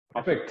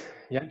Perfect.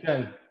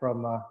 Yanchan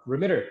from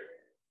Remitter.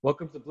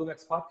 Welcome to the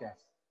BlueMax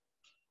podcast.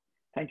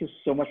 Thank you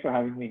so much for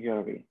having me here,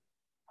 Avi.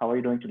 How are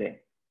you doing today?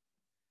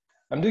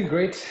 I'm doing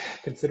great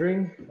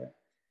considering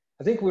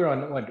I think we're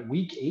on what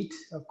week 8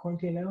 of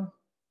quarantine now.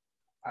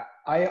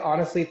 I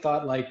honestly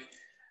thought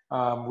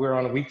we're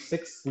on week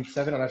 6, week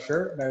 7, I'm not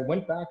sure. And I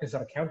went back and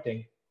started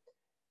counting,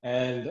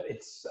 and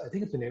I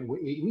think it's been 8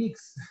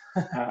 weeks.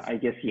 I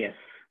guess yes,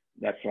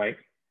 that's right.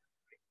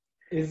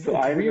 Is So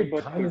I it's weird.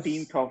 remember Time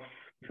is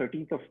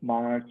 13th of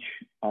March,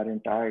 our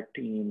entire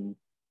team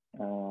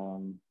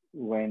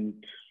went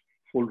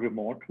full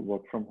remote,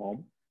 work from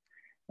home.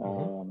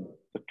 mhm.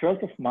 The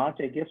 12th of March,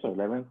 I guess, or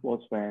 11th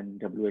was when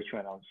WHO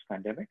announced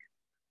pandemic,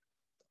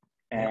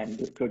 Yeah, and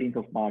the 13th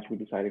of March we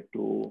decided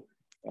to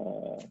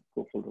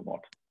go full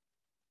remote.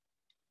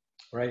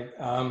 right.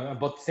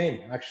 About the same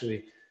actually.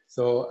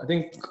 So I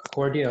think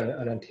quarantine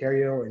on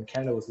Ontario and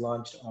Canada was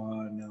launched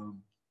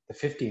on the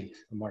 15th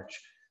of March.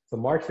 So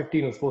March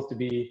 15th was supposed to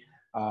be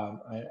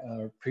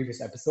our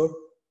previous episode,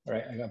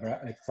 right?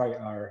 Sorry,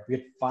 we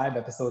had 5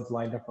 episodes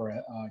lined up for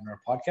in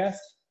our podcast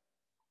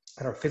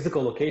at our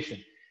physical location.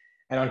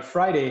 And on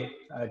Friday,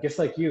 just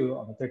like you,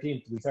 on the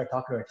 13th, we started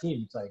talking to our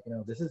team. It's like,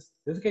 this is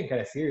getting kind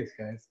of serious,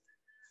 guys.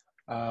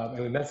 And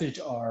we messaged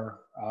our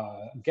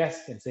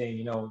guest and saying,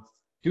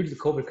 due to the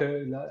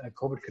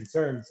COVID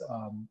concerns,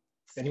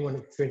 is anyone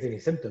experiencing any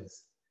symptoms?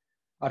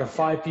 Out of Yeah.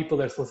 5 people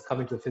that are supposed to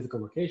come into a physical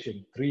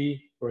location,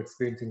 3 were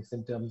experiencing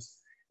symptoms,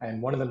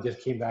 and one of them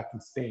just came back from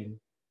Spain,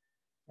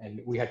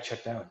 and we had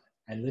shut down.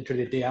 And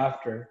literally the day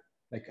after,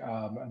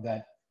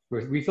 that,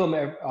 we film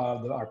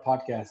our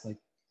podcast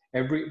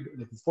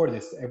before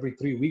this every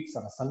 3 weeks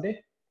on a Sunday,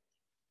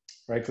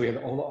 right? So we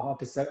have all the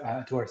office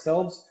to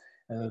ourselves,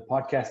 and the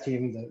podcast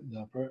team,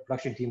 the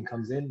production team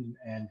comes in,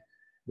 and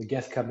the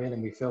guests come in,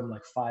 and we film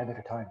like 5 at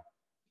a time.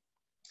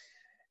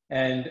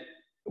 And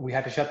we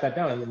had to shut that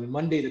down. And then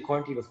Monday, the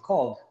quarantine was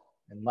called,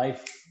 and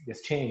life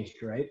just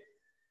changed, right?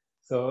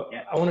 So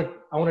Yeah. I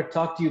want to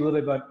talk to you a little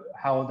bit about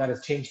how that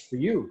has changed for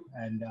you,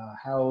 and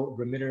how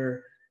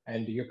Remitter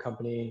and your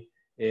company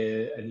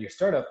and your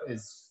startup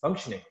is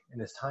functioning in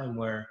this time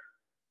where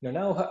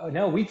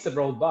now weeks have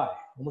rolled by,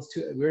 almost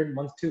 2. We're in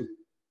month 2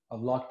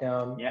 of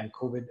lockdown Yeah. and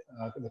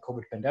the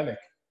COVID pandemic.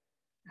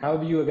 How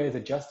have you guys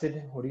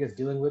adjusted? What are you guys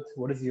dealing with?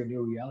 What is your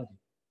new reality?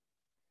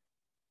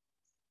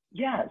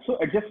 Yeah, so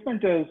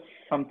adjustment is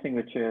something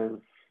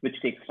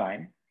which takes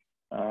time.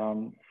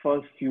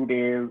 First few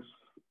days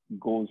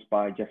goes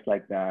by just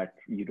like that.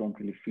 You don't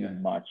really feel Yeah.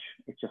 much.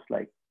 It's just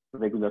like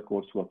regular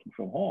course working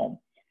from home.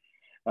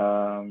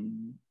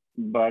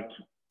 But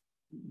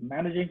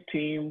managing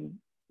team,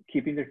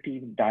 keeping the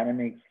team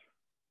dynamics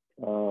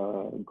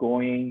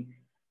going,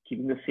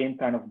 keeping the same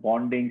kind of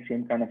bonding,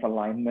 same kind of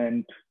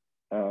alignment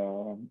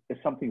is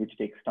something which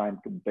takes time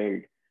to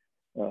build.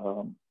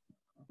 Um,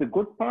 the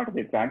good part,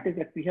 the advantage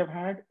that we have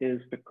had is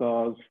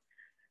because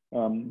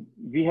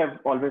we have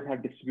always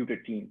had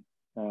distributed team.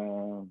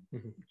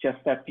 Mhm.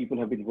 Just that people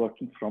have been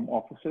working from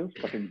offices,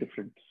 but in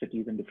different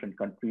cities and different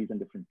countries and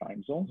different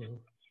time zones. Mhm.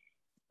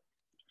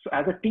 So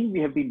as a team, we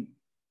have been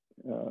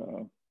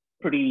uh,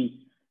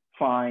 pretty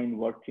fine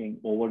working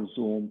over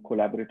Zoom,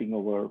 collaborating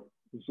over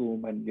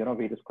Zoom and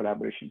various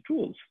collaboration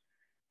tools.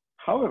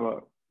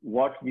 However,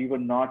 what we were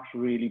not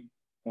really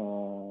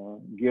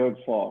geared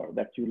for,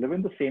 that you live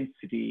in the same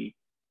city,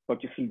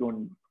 but you still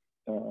don't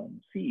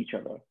see each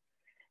other.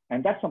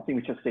 And that's something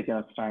which has taken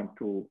us time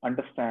to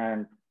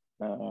understand,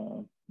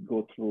 uh,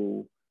 go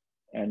through,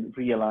 and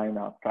realign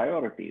our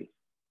priorities.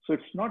 So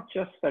it's not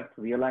just that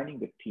realigning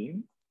the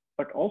team,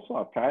 but also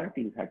our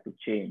priorities had to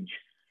change.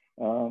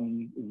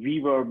 We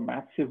were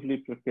massively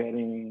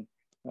preparing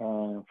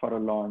for a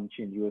launch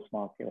in US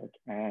market,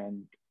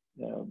 and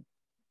uh,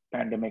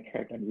 pandemic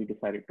hit, and we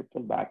decided to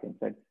pull back and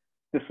said,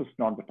 this is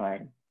not the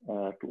time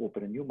to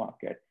open a new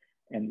market,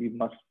 and we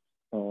must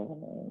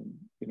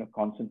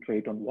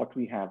concentrate on what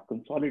we have,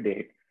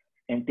 consolidate,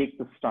 and take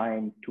this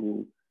time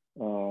to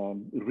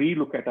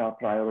relook at our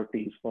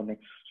priorities for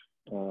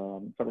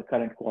for the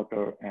current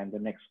quarter and the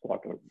next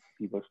quarter.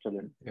 We were still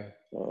in Yeah.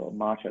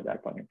 March at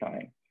that point in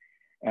time,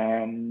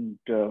 and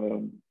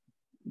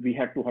we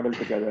had to huddle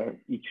together.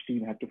 Each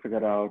team had to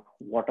figure out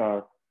what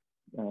our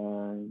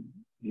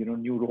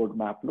new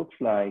roadmap looks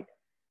like,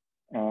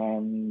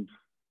 and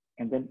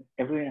then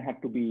everyone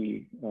had to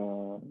be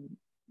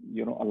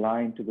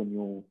aligned to the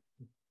new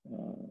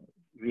uh,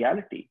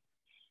 reality.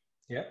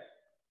 Yeah.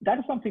 That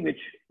is something which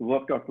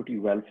worked out pretty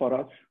well for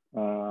us.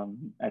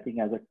 I think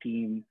as a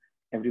team,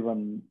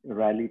 everyone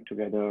rallied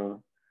together.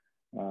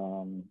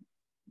 Um,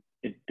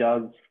 it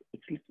does,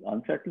 it's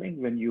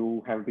unsettling when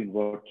you have been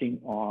working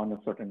on a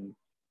certain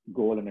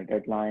goal and a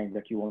deadline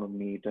that you want to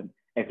meet, and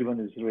everyone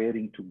is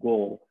raring to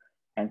go.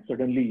 And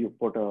suddenly you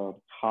put a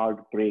hard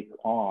brake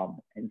on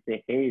and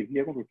say, hey, we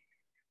are going to,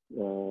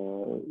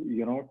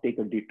 take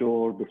a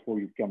detour before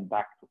you come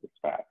back to this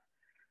path.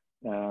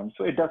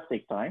 So it does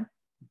take time,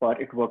 but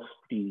it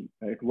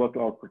worked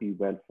out pretty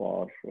well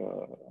for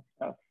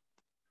us.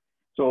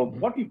 So Mhm.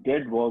 what we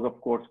did was, of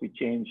course, we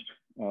changed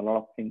a lot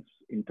of things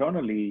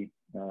internally.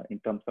 in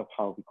terms of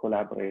how we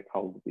collaborate,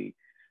 how do we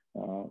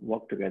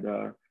work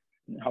together,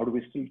 how do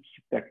we still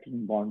keep that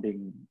team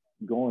bonding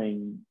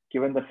going,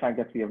 given the fact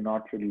that we have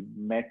not really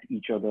met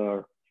each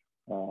other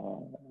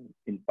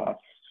in past,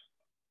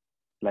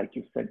 like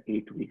you said,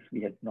 8 weeks.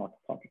 We had not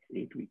thought it's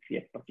 8 weeks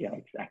yet, but yeah,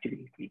 it's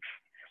actually 8 weeks.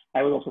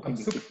 I was also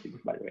thinking 6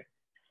 weeks, by the way.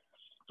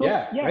 So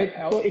yeah, right.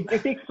 So it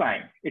takes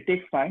time. It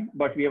takes time,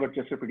 but we have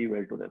adjusted pretty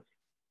well to this.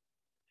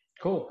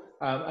 Cool.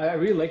 I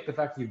really like the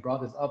fact that you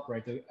brought this up,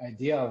 right? The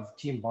idea of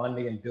team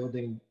bonding and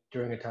building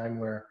during a time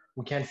where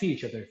we can't see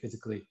each other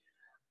physically.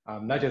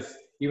 Not just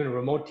even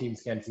remote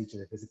teams can't see each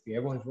other physically.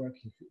 Everyone's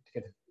working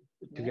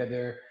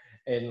together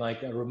in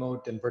like a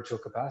remote and virtual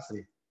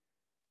capacity.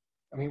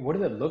 I mean, what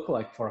does it look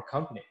like for a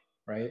company,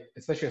 right?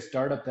 Especially a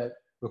startup that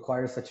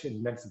requires such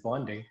immense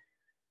bonding.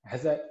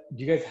 Do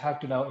you guys have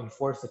to now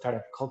enforce the kind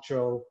of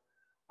culture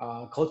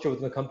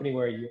within the company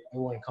where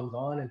everyone comes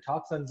on and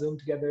talks on Zoom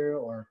together,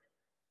 or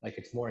like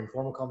it's more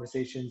informal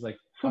conversations? Like,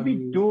 so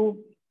we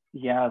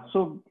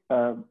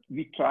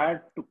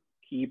tried to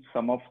keep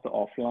some of the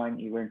offline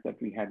events that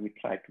we had. We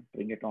tried to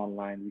bring it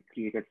online. We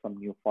created some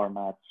new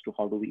formats to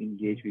how do we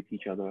engage with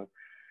each other.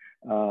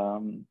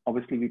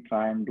 Obviously, we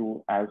try and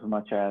do as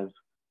much as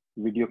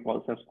video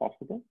calls as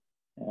possible.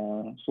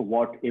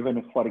 Even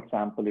if, for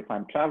example, if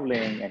I'm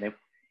traveling and if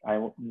I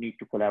need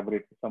to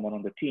collaborate with someone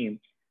on the team,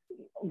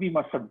 we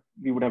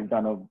would have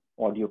done an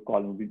audio call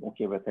and been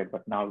okay with it.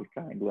 But now we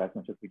try and do as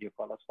much as video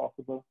call as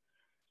possible.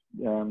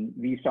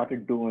 We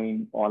started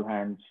doing all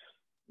hands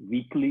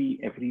weekly,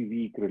 every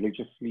week,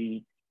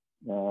 religiously,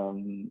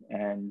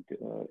 and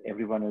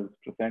everyone is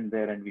present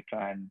there, and we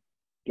try and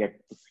get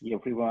to see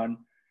everyone.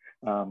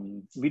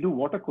 We do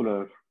water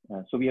cooler,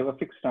 so we have a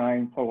fixed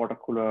time for water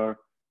cooler.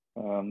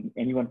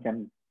 Anyone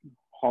can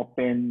hop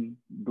in,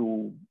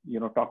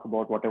 talk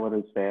about whatever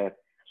is there,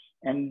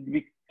 and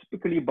we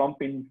typically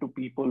bump into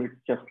people.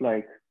 It's just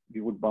like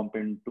we would bump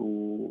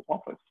into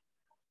office,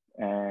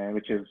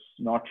 which is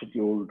not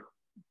scheduled.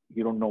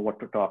 You don't know what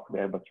to talk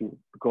there, but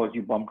because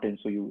you bumped in,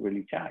 so you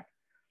really chat.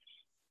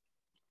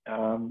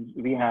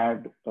 We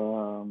had,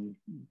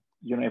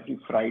 every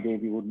Friday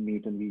we would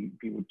meet and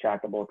we would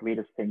chat about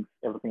various things,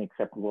 everything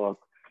except work.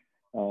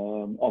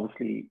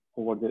 Obviously,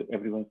 over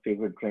everyone's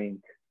favorite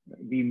drink.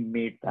 We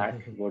made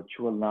that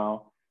virtual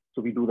now.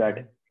 So we do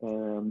that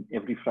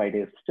every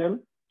Friday still,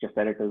 just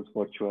that it is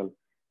virtual.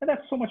 And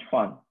that's so much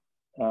fun.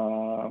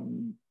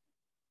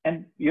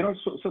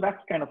 So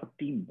that's kind of a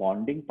team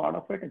bonding part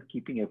of it and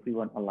keeping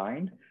everyone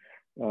aligned.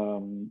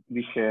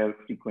 We share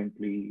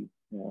frequently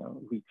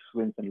weeks,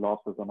 wins, and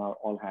losses on our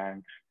all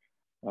hands.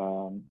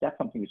 That's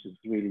something which is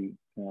really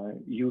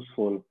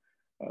useful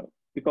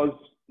because,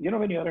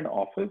 when you're in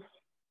office,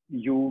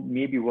 you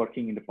may be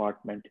working in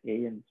department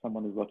A and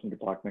someone is working in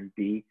department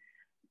B.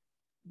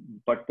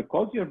 But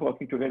because you're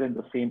working together in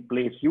the same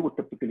place, you would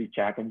typically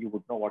chat and you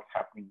would know what's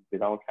happening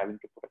without having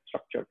to put a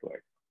structure to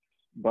it.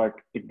 But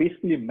it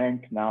basically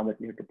meant now that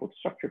we have to put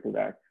structure to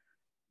that,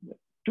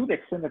 to the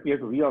extent that we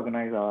have to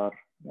reorganize our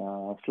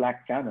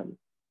Slack channel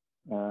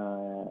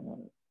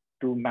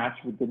to match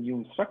with the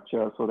new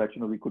structure so that,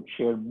 we could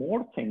share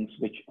more things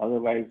which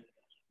otherwise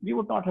we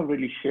would not have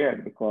really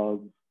shared because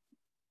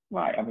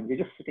why? I mean, we're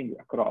just sitting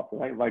across,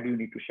 right? Why do you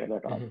need to share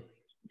that on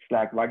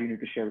Slack? Why do you need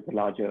to share with a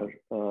larger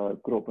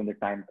group when the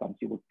time comes?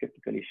 You would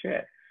typically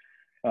share.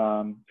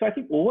 So I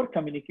think over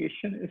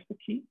communication is the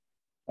key.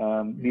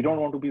 We don't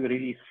want to be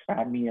really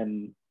spammy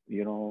and,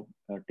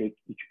 take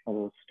each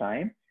other's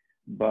time,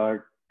 but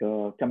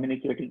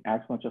communicating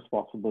as much as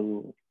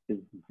possible is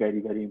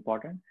very, very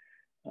important.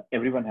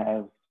 Everyone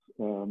has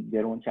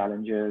their own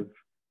challenges,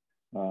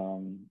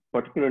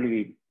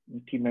 particularly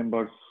team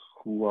members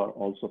who are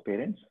also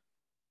parents.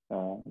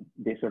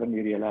 They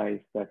certainly realize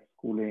that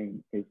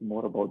schooling is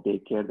more about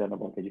daycare than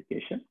about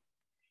education.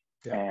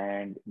 Yeah.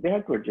 And they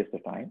have to adjust the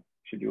time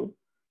schedule.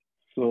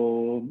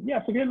 So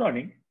so we're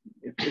learning.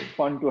 It's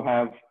fun to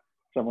have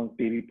someone's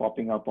baby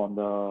popping up on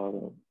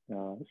the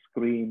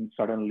screen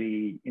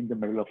suddenly in the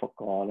middle of a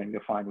call and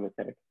you're fine with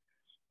it.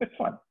 It's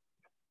fun.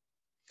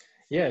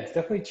 Yeah, it's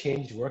definitely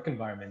changed work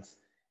environments.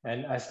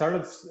 And as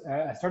startups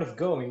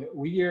go, I mean,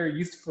 we are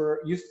used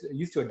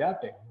to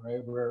adapting,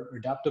 right? We're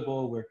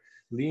adaptable, we're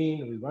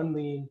lean, we run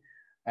lean,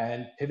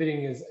 and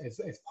pivoting is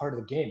part of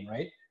the game,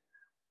 right?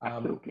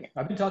 Absolutely.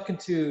 I've been talking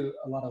to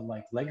a lot of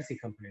like legacy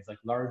companies, like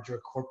larger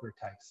corporate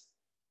types.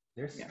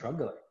 They're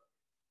struggling.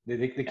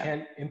 They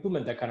can't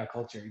implement that kind of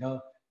culture.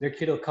 Their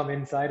kid will come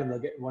inside and they'll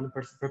get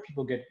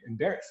people get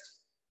embarrassed,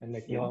 and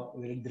they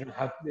don't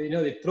have.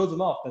 It throws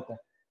them off that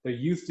they're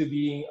used to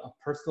being a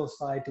personal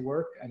side to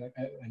work and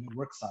a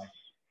work side,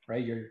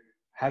 right? You're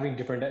having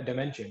different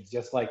dimensions,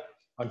 just like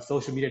on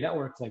social media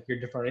networks, like you're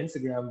different on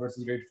Instagram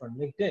versus you're different on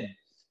LinkedIn,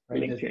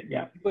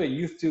 right? People are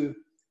used to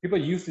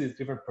these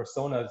different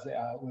personas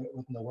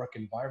within the work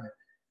environment.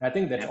 And I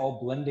think that's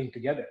all blending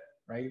together,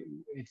 right?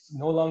 It's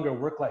no longer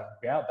work-life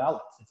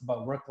balance. It's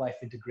about work-life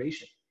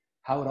integration,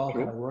 how it all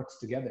kind of works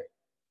together.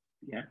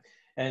 Yeah.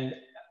 And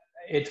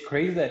it's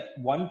crazy that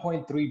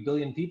 1.3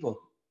 billion people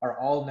are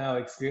all now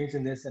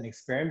experiencing this and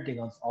experimenting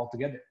on all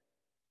together,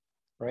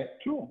 right?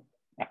 True,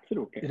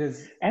 absolutely. It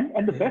is, And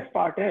the yeah, best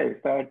part is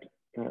that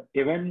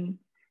even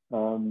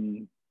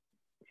um,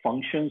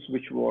 functions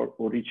which were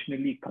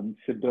originally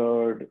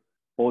considered,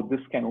 oh,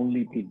 this can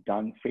only be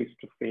done face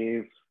to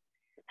face,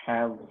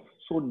 have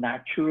so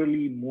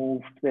naturally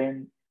moved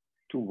then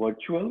to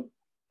virtual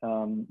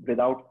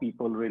without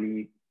people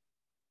really,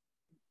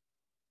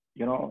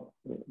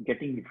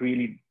 getting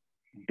really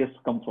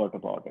discomfort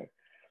about it.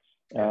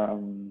 yeah,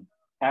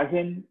 As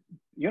in,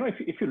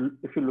 if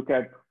you look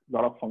at a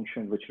lot of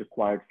functions which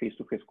required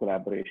face-to-face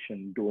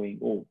collaboration,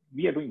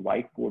 we are doing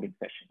whiteboarding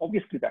session.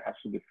 Obviously, that has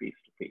to be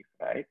face-to-face,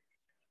 right?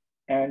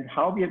 And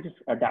how we have just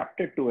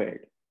adapted to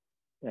it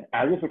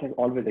as if it has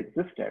always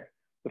existed.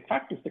 The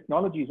fact is,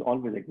 technology has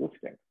always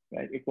existed,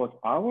 right? It was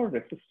our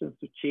resistance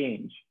to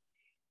change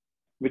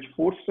which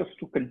forced us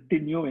to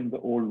continue in the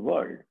old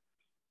world.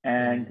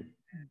 And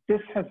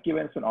this has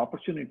given us an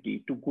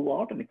opportunity to go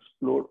out and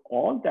explore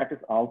all that is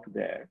out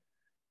there,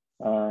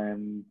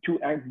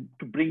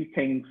 to bring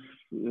things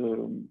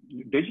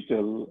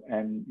digital,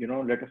 and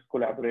let us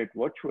collaborate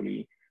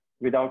virtually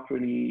without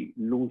really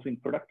losing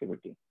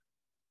productivity.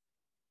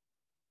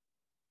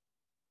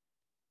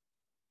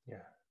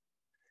 yeah,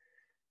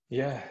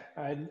 yeah.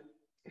 And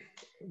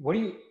what do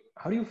you,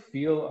 how do you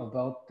feel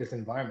about this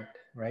environment,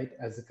 right?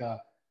 As like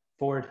a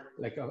forward,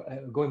 like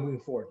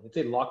moving forward, let's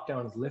say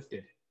lockdown is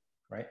lifted,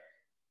 right?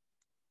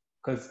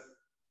 Because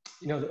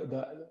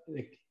the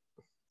like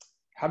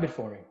habit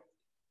forming.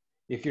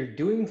 If you're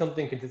doing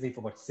something consistently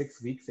for about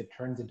 6 weeks, it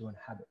turns into a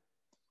habit,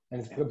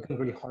 and it's Yeah, become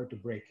really hard to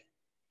break.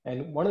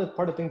 And one of the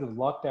part of things of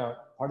lockdown,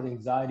 part of the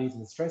anxieties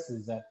and the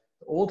stresses is that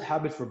the old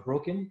habits were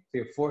broken, so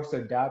you're forced to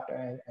adapt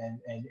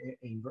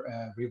and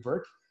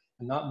revert.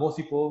 And not most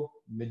people,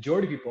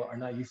 majority of people, are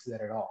not used to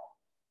that at all.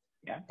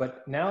 yeah,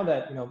 But now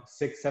that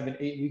 6, 7,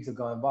 8 weeks have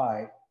gone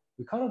by,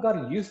 we kind of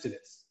gotten used to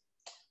this.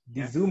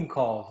 yeah, These Zoom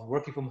calls,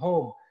 working from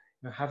home,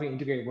 having to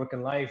integrate work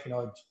and life,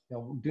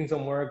 doing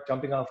some work,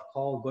 jumping off a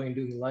call, going and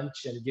doing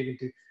lunch, and give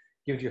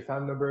to your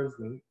family members,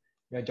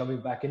 and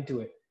jumping back into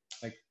it,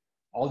 like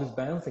all this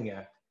balancing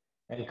act.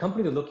 And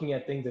companies are looking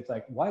at things that's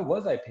like, why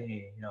was I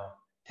paying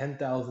 $10,000,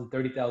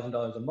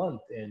 $30,000 a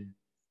month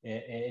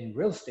in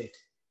real estate,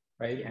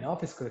 right? yeah. In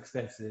office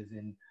expenses,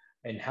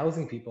 and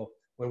housing people,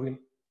 when we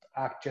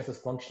act just as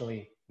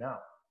functionally now,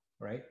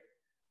 right?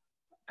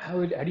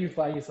 How do you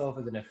find yourself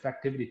as an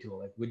effectivity tool?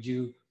 Like, would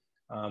you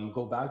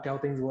go back to how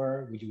things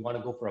were? Would you want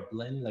to go for a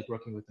blend, like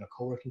working within a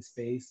co-working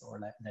space, or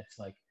that's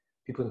like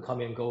people can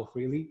come in and go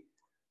freely?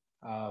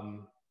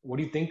 What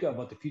do you think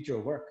about the future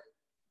of work?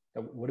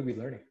 What are we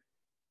learning?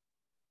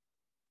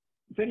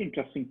 Very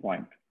interesting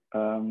point.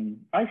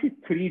 I see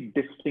three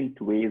distinct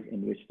ways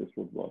in which this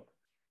would work.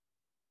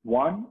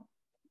 One,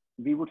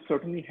 we would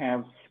certainly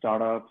have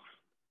startups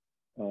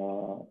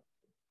uh,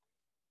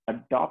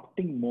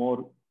 adopting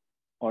more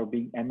or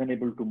being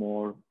amenable to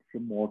more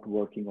remote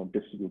working or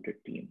distributed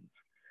teams.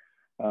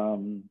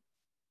 Um,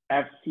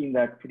 I've seen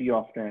that pretty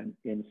often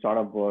in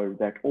startup world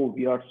that, oh,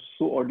 we are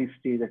so early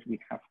stage that we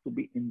have to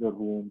be in the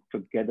room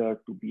together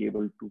to be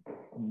able to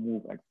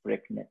move at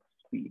breakneck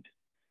speed.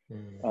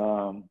 Mm.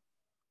 Um,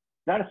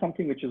 that is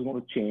something which is going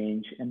to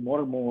change, and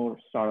more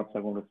startups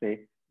are going to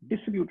say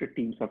distributed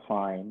teams are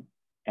fine,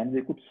 and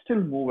they could still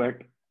move at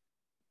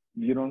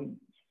you know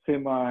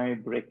semi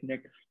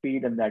breakneck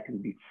speed, and that will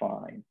be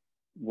fine.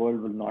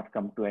 World will not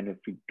come to end if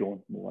we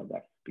don't move at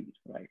that speed,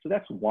 right? So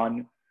that's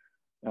one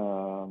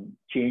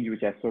change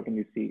which I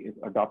certainly see is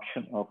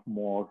adoption of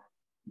more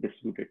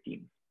distributed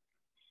teams.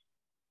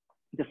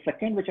 The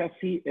second which I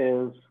see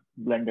is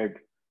blended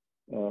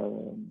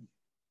um,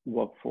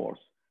 workforce.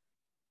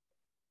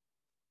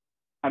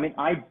 I mean,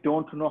 I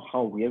don't know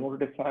how we are going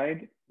to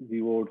decide.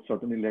 We would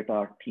certainly let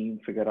our team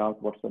figure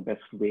out what's the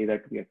best way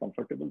that we are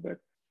comfortable with.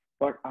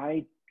 But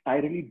I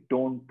really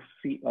don't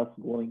see us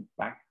going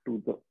back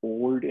to the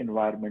old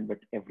environment that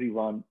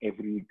everyone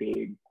every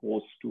day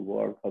goes to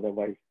work.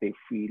 Otherwise, they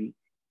feel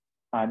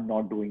I'm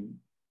not doing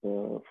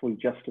full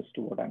justice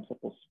to what I'm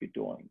supposed to be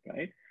doing,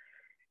 right?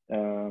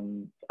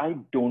 I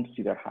don't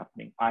see that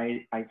happening.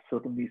 I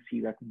certainly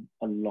see that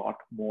a lot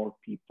more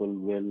people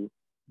will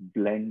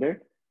blend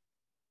it.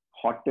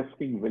 Hot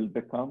desking will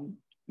become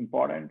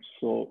important.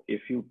 So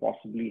if you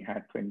possibly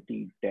had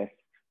 20 desks,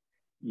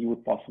 you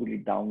would possibly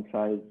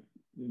downsize,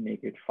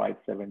 make it 5,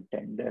 7,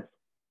 10 desk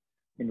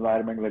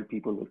environment where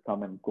people will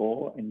come and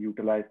go and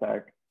utilize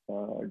that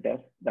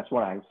desk. That's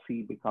what I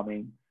see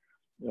becoming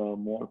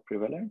more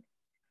prevalent.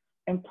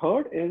 And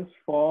third is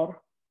for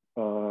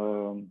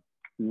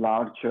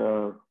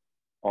larger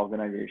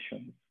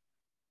organizations,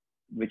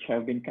 which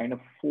have been kind of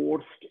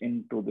forced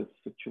into this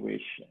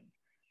situation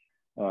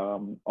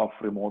of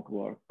remote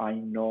work. I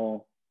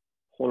know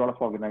a whole lot of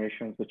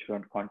organizations which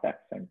run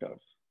contact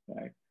centers,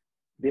 right?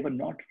 They were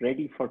not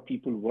ready for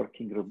people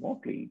working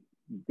remotely.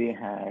 They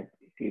had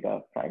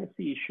data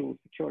privacy issues,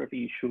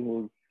 security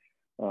issues,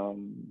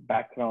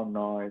 background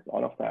noise,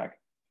 all of that.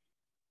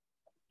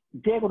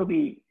 They're going to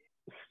be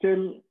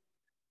still,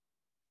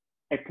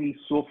 at least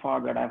so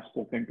far that I've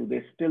spoken to,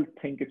 they still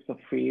think it's a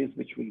phase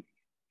which will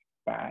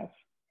pass.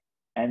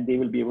 and they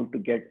will be able to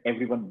get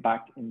everyone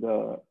back in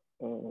the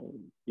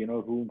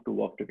room to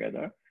work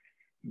together,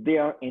 they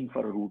are in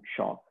for a rude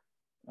shock,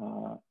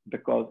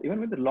 because even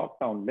when the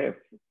lockdown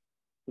lifts,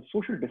 the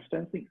social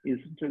distancing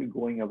isn't really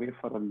going away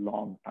for a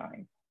long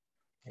time,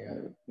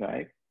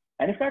 right?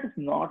 And if that is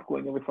not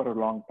going away for a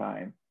long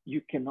time,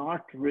 you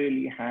cannot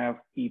really have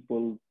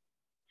people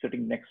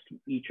sitting next to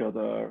each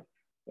other,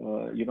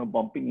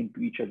 bumping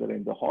into each other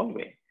in the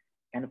hallway.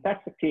 And if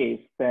that's the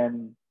case,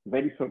 then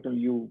very certainly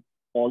you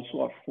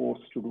also are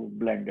forced to do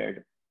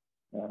blended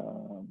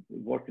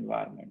work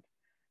environment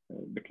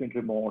between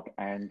remote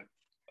and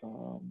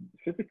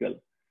physical.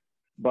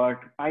 But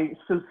I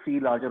still see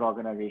larger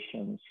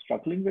organizations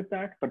struggling with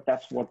that, but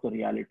that's what the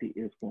reality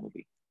is going to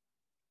be.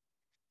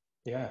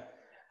 Yeah.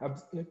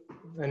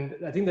 And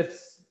I think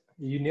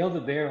you nailed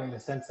it there in the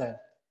sense that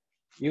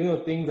even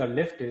though things are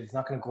lifted, it's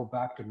not going to go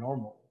back to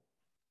normal,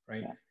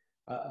 right?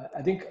 Yeah.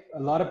 I think a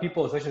lot of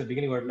people, especially at the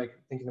beginning, were like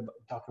talking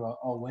about,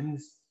 oh, when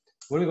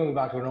are we going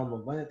back to normal?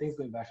 When are things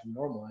going back to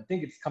normal? I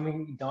think it's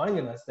dawning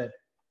on us that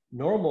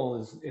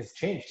normal is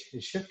changed,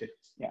 is shifted.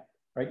 Yeah.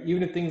 Right.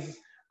 Even if things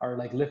are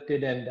like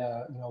lifted and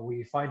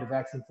we find a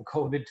vaccine for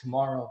COVID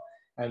tomorrow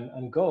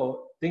and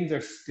go, things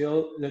are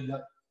still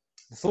the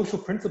social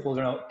principles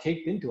are now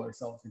caked into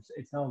ourselves.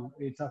 It's now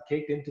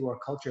caked into our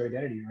culture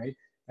identity, right?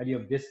 The idea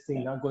of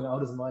distancing, not going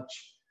out as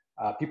much.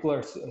 People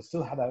are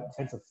still have that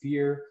sense of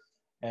fear,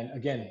 and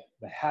again,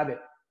 the habit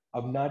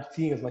of not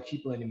seeing as much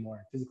people anymore,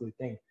 physically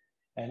thing.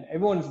 And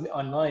everyone's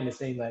online is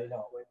saying that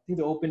when things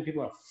are open,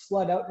 people are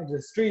flood out into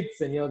the streets,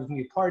 and there's gonna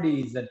be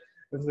parties and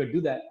we're going to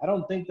do that. I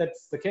don't think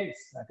that's the case.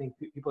 I think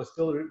people are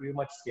still very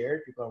much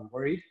scared. People are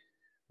worried.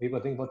 People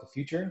think about the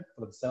future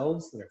for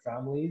themselves, for their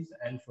families,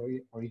 and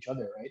for each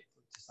other, right?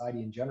 For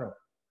society in general.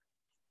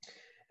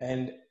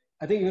 And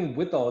I think even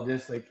with all of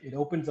this, like it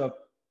opens up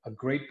a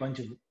great bunch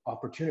of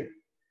opportunity.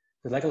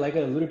 Because like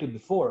I alluded to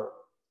before,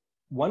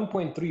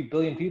 1.3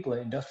 billion people in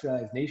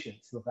industrialized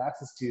nations who have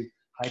access to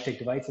high-tech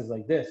devices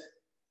like this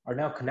are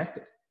now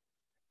connected.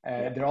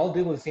 And they're all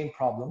dealing with the same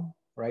problem.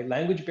 Right,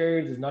 language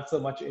barriers is not so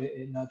much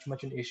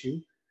an issue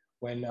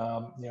when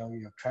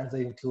you have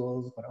translating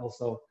tools, but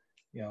also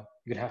you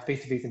can have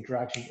face-to-face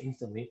interaction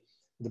instantly.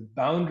 The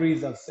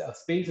boundaries of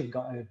space have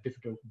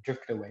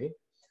drifted away.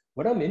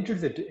 What I'm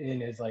interested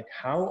in is like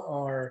how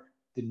are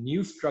the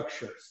new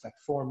structures that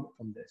form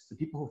from this, the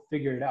people who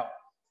figure it out,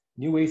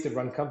 new ways to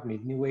run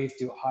companies, new ways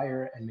to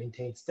hire and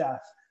maintain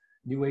staff,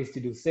 new ways to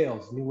do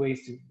sales, new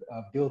ways to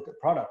build a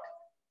product,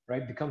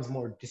 right, becomes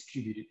more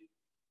distributed.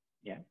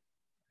 Yeah.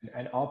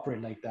 And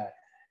operate like that.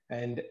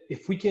 And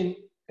if we can,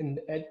 and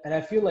I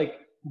feel like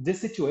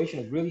this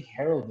situation has really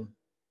heralded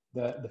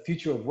the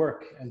future of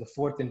work and the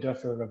fourth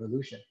industrial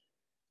revolution.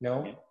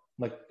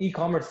 Like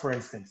e-commerce, for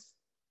instance,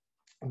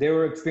 they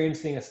were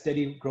experiencing a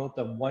steady growth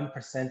of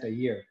 1% a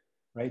year,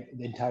 right?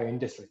 The entire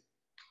industry,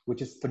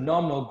 which is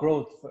phenomenal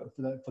growth for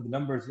the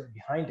numbers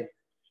behind it.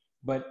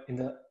 But in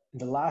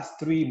the last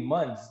 3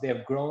 months, they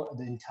have grown,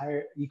 the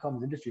entire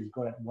e-commerce industry has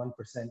grown at 1%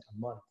 a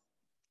month.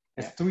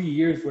 That's 3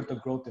 years worth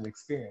of growth and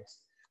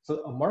experience. So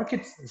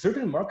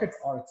certain markets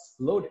are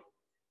exploding,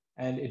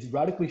 and it's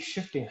radically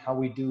shifting how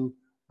we do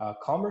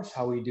commerce,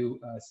 how we do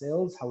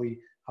sales, how we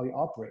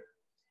operate.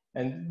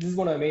 And this is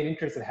one of my main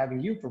interests in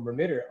having you from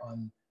Remitter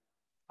on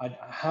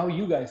how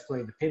you guys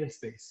play the payment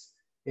space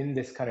in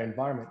this kind of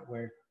environment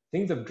where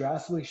things have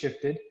drastically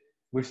shifted.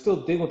 We're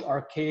still dealing with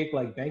archaic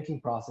like banking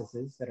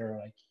processes that are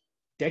like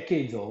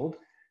decades old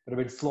that have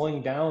been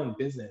slowing down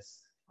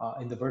business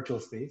in the virtual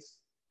space.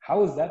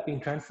 How is that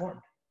being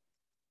transformed?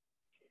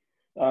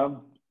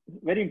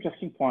 Very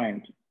interesting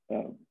point.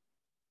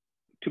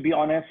 To be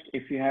honest,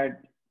 if you had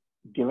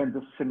given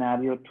this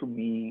scenario to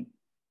me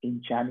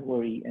in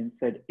January and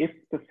said, if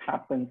this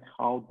happens,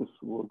 how this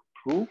would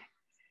prove,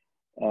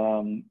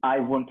 I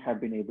wouldn't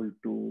have been able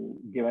to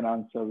give an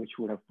answer which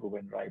would have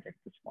proven right at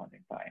this point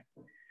in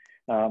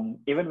time.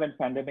 Even when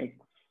pandemic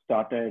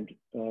started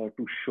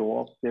to show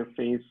up their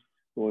face,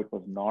 though it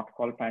was not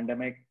called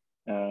pandemic,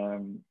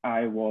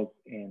 I was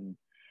in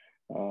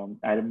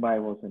I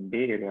was in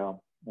Bay Area,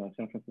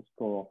 San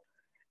Francisco,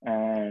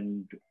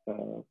 and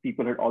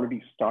people had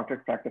already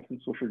started practicing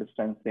social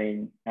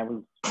distancing.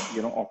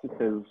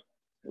 Offices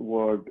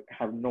would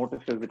have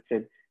notices that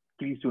said,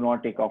 please do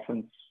not take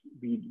offense.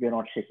 We're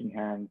not shaking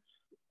hands,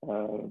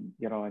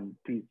 and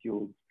please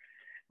use,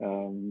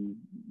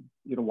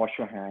 wash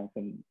your hands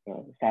and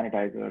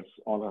sanitizers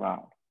all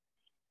around.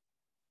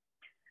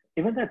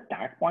 Even at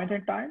that point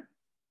in time,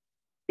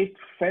 it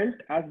felt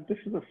as this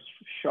is a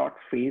short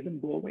phase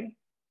and go away.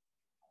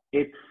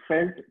 It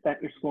felt that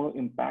it's going to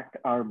impact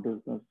our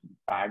business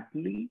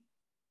badly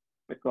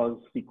because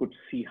we could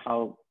see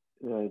how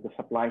the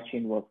supply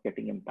chain was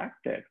getting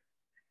impacted.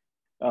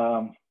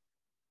 And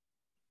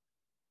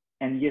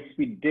yes,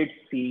 we did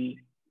see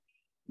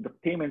the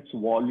payments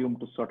volume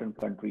to certain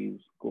countries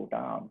go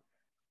down.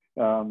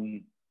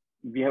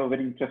 We have a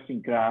very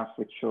interesting graph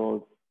which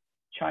shows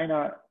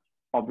China,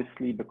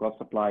 obviously, because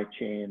supply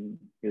chain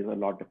is a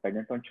lot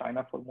dependent on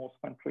China for most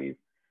countries.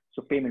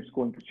 So payments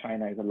going to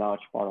China is a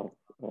large part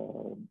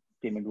of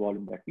payment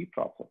volume that we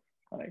process,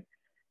 right?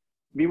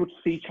 We would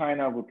see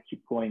China would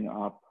keep going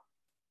up.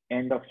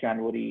 End of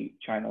January,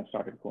 China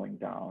started going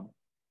down.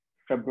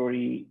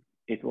 February,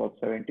 it was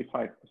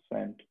 75%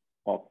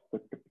 of the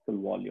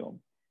typical volume.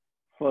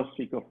 First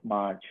week of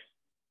March,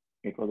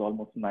 it was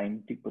almost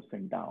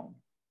 90% down.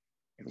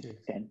 It was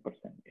 10%.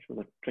 It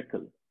was a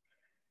trickle.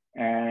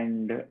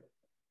 And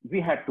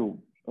we had to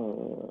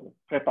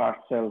prep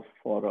ourselves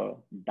for a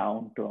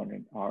downturn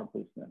in our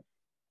business.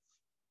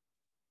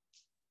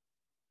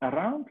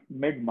 Around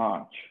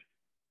mid-March,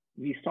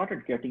 we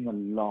started getting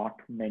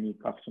many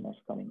customers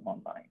coming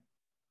online.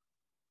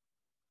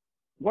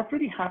 What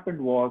really happened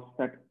was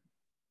that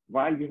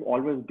while we've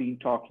always been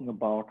talking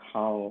about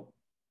how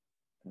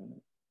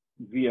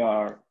we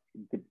are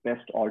the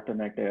best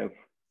alternative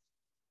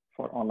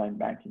for online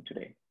banking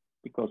today,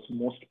 because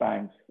most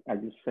banks, as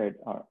you said,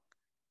 are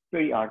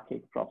very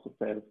archaic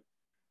processes,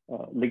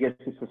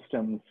 legacy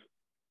systems.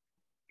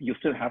 You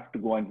still have to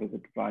go and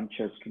visit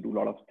branches to do a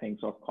lot of things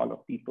or call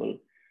up people.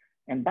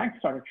 And banks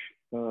started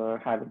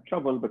having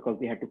trouble because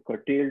they had to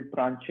curtail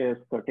branches,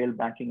 curtail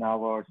banking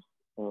hours.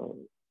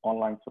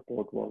 Online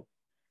support was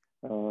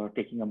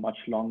taking a much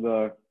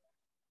longer,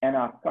 and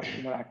our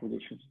customer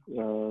acquisitions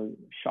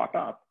shot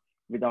up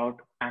without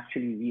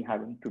actually we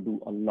having to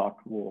do a lot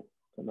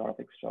of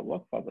extra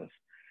work for this.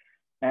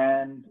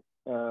 And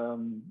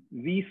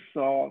we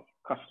saw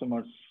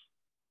customers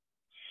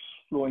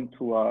flowing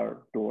through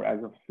our door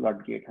as a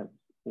floodgate has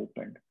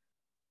opened.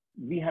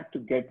 We had to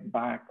get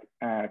back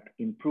at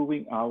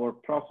improving our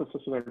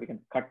processes so that we can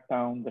cut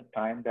down the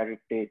time that it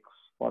takes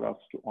for us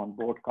to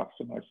onboard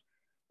customers.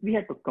 We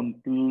had to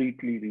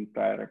completely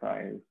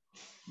reprioritize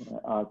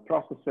our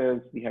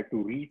processes. We had to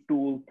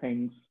retool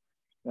things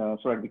so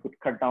that we could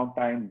cut down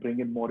time, bring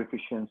in more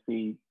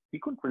efficiency. We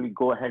couldn't really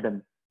go ahead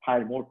and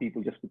hire more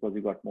people just because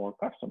we got more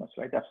customers,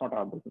 right? That's not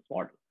our business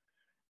model.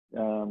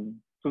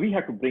 So we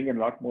had to bring in a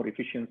lot more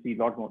efficiency,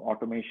 a lot more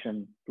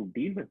automation to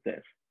deal with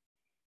this.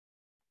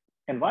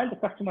 And while the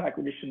customer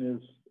acquisition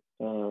is,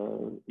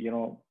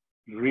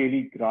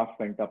 really graph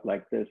went up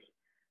like this.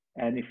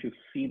 And if you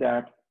see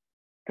that,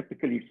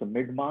 typically it's a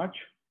mid-March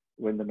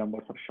when the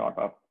numbers have shot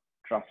up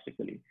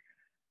drastically.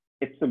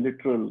 It's a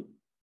literal,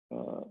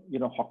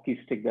 hockey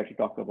stick that you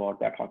talk about,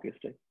 that hockey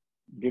stick.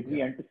 Did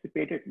we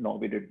anticipate it? No,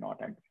 we did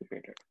not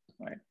anticipate it,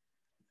 right?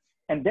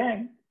 And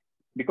then,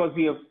 because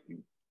we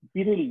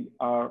really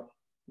are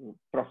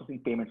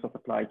processing payments for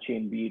supply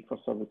chain, be it for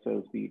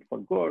services, be it for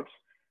goods,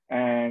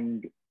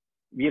 and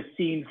we have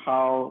seen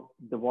how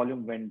the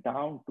volume went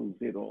down to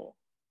zero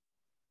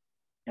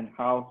and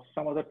how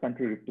some other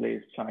country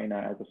replaced China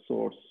as a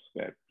source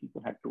where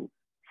people had to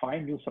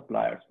find new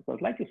suppliers.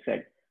 Because like you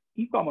said,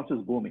 e-commerce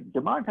is booming.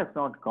 Demand has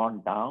not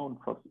gone down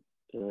for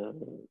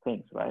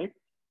things, right?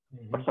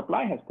 Mm-hmm. But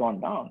supply has gone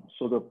down.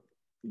 So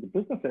the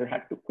business there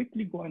had to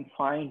quickly go and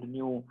find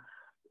new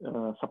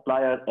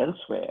supplier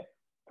elsewhere.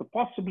 So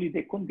possibly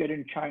they couldn't get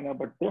in China,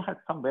 but they had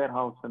some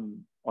warehouse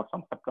or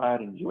some supplier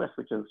in US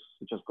which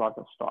has got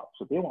the stock.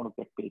 So they want to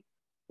get paid,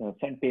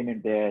 send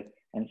payment there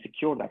and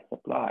secure that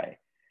supply.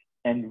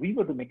 And we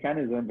were the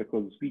mechanism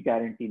because we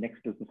guarantee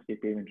next business day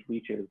payment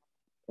reaches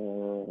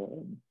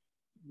to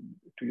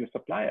your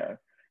supplier.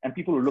 And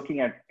people were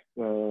looking at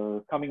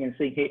coming and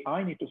saying, hey,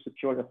 I need to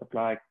secure the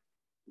supply.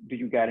 Do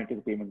you guarantee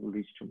the payment will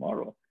reach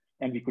tomorrow?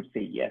 And we could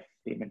say, yes,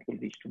 payment will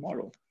reach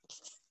tomorrow.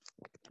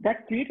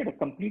 That created a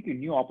completely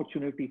new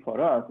opportunity for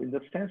us in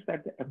the sense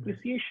that the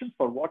appreciation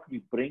for what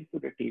we bring to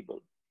the table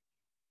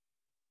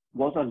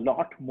was a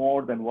lot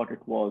more than what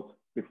it was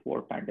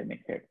before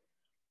pandemic hit.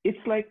 It's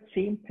like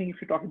same thing if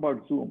you talk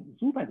about Zoom.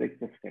 Zoom has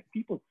existed.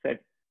 People said,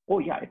 oh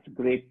yeah, it's a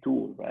great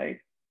tool, right?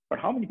 But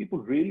how many people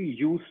really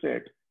used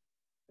it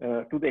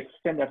to the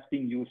extent that's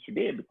being used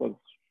today? Because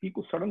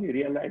people suddenly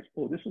realized,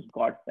 oh, this is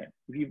godsend.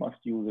 We must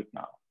use it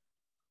now.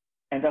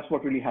 And that's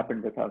what really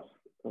happened with us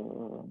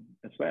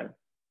as well.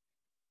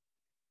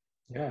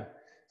 Yeah.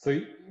 So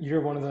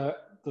you're one of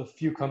the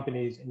few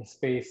companies in the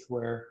space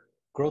where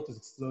growth has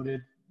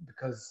exploded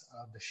because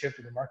of the shift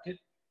in the market.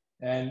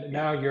 And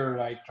now you're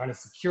like trying to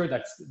secure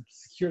that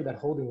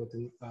holding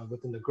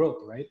within the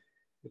growth, right?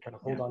 You're trying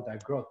to hold on to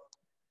that growth.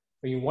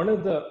 I mean, one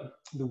of the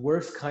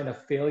worst kind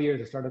of failures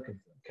a startup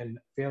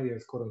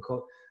failures, quote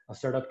unquote, a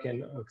startup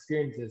can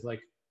experience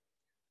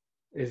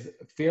is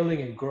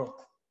failing in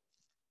growth.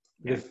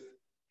 Because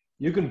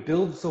you can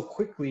build so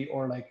quickly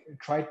or like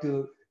try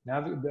to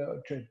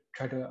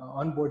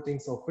onboard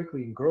things so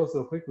quickly and grow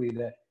so quickly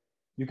that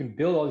you can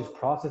build all these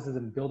processes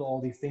and build all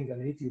these things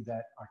underneath you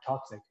that are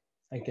toxic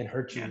and can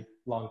hurt you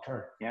long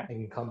term and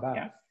can come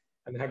back.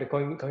 And then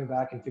coming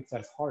back and fix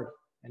that is hard.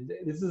 And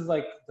this is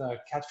like the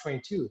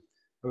catch-22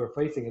 that we're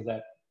facing is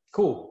that,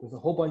 cool, there's a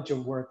whole bunch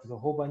of work, there's a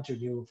whole bunch of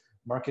new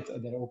markets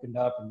that opened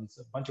up and there's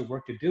a bunch of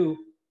work to do.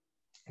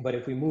 But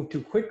if we move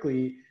too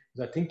quickly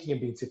without thinking and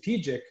being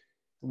strategic,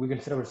 we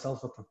can set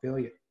ourselves up for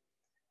failure.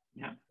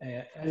 Yeah.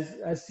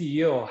 As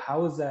CEO,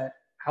 how's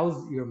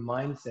your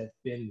mindset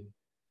been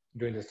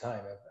during this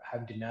time of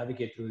having to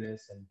navigate through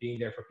this and being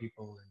there for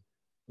people and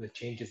the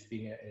changes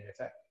being in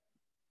effect?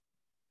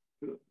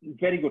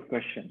 Very good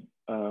question.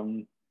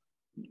 I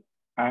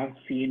have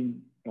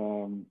seen,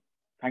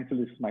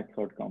 thankfully, this is my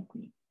third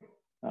company,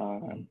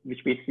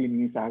 which basically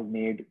means I've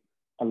made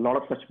a lot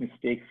of such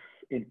mistakes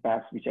in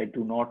past, which I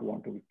do not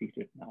want to repeat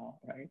it now,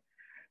 right?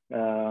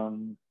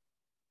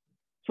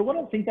 So one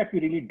of the things that we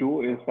really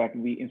do is that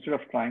we, instead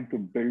of trying to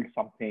build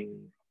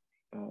something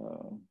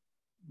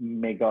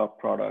mega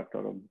product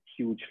or a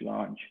huge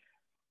launch,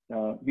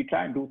 we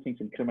try and do things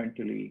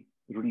incrementally,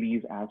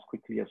 release as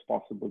quickly as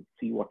possible,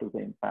 see what is the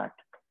impact,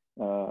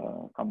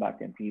 come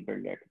back and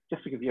rebuild it.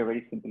 Just to give you a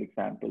very simple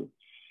example,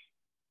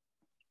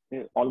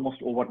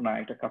 almost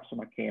overnight, a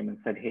customer came and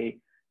said, hey,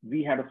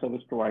 we had a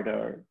service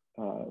provider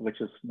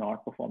which is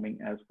not performing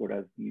as good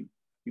as we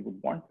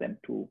would want them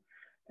to.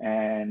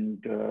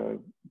 And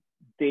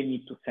they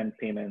need to send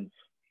payments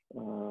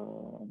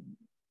to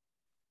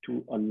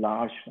a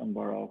large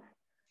number of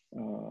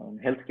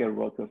healthcare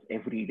workers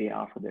every day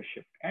after their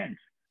shift ends.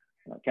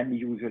 Can we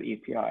use your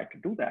API to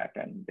do that?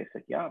 And they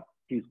said, yeah,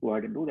 please go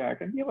ahead and do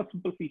that. And we have a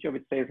simple feature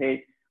which says,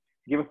 hey,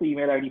 give us the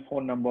email ID,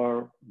 phone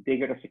number. They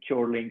get a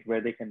secure link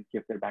where they can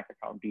give their bank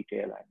account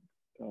detail,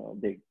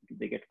 and they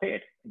get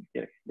paid.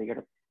 They get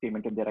a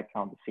payment in their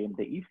account the same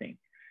day evening.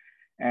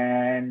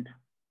 And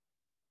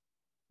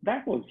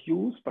that was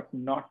used, but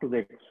not to the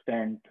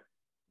extent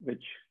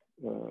which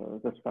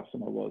this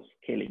customer was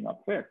scaling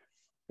up with.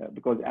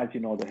 Because as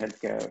you know, the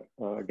healthcare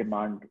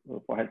demand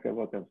for healthcare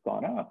work has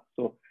gone up.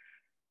 So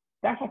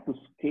that had to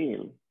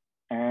scale.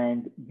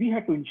 And we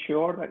had to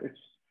ensure that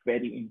it's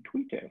very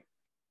intuitive.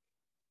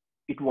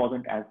 It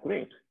wasn't as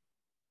great.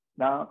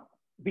 Now,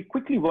 we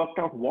quickly worked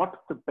out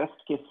what the best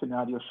case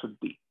scenario should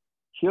be.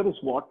 Here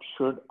is what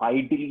should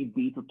ideally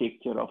be to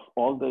take care of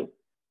all the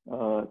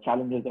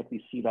challenges that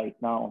we see right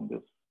now on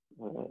this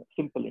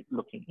simple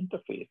looking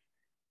interface.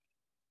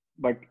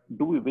 But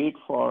do we wait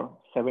for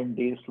 7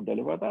 days to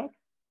deliver that,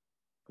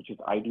 which is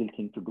the ideal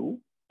thing to do,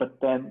 but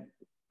then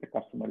the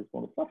customer is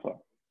going to suffer?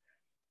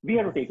 We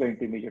have to take an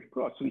intermediate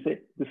approach. So we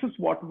say, this is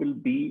what will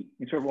be,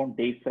 instead of on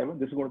day 7,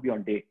 this is going to be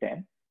on day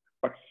 10.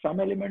 But some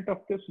element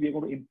of this, we are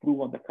going to improve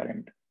on the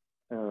current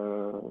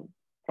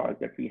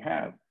product that we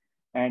have.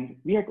 And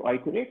we had to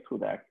iterate through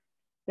that.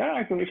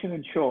 That iteration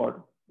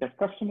ensured that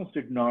customers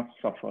did not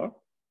suffer.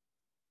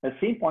 At the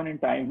same point in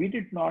time, we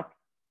did not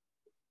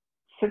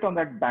sit on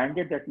that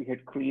Band-Aid that we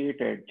had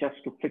created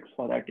just to fix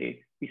for that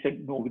day. We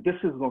said, no, this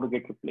is going to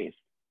get replaced.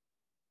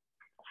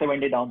 7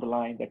 days down the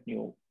line, that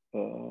new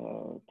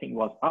thing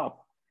was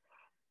up.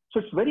 So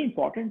it's very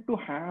important to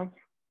have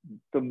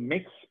the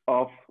mix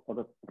of, or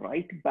the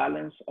right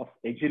balance of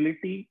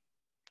agility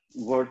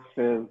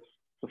versus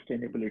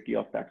sustainability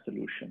of that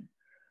solution.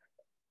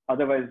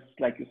 Otherwise,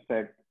 like you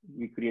said,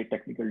 we create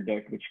technical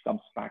debt, which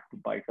comes back to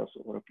bite us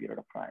over a period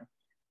of time.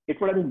 It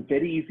would have been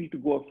very easy to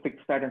go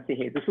fix that and say,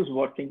 hey, this is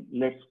working,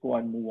 let's go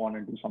and move on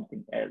and do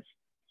something else.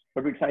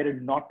 But we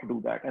decided not to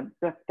do that. And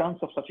there's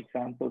tons of such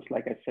examples.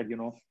 Like I said, you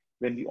know,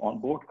 when we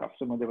onboard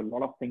customers, there were a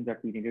lot of things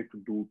that we needed to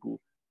do to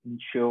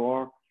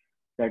ensure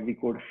that we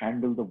could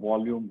handle the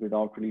volume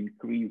without really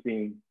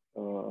increasing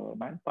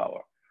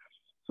manpower.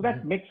 So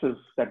that mixes,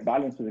 that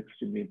balance is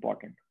extremely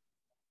important.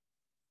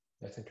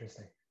 That's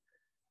interesting.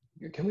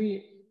 Can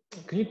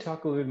you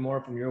talk a little bit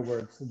more from your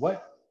words?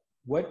 What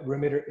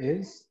Remitter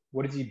is?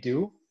 What does it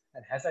do?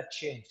 And has that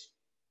changed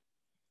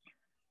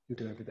due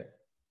to everything?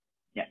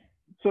 Yeah.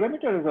 So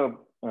Remitter is a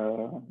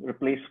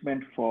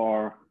replacement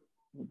for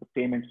the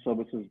payment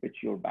services which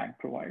your bank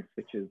provides,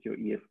 which is your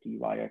EFT,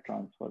 wire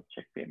transfer,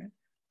 check payment.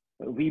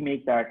 We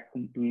make that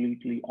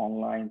completely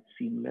online,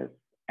 seamless,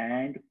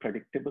 and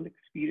predictable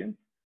experience,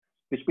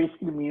 which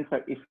basically means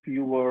that if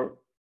you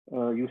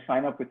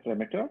sign up with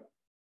Remitter,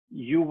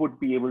 you would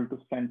be able to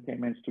send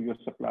payments to your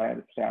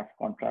supplier, staff,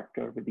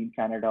 contractor within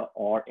Canada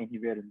or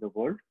anywhere in the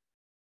world.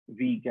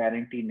 We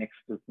guarantee next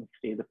business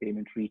day the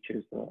payment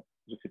reaches the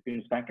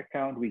recipient's bank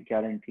account. We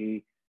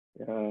guarantee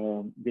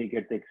they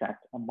get the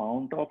exact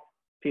amount of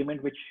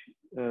payment which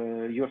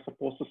you're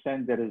supposed to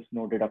send. There is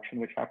no deduction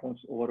which happens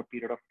over a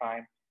period of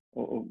time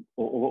or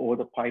over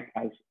the pipe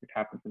as it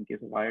happens in case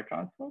of wire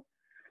transfer.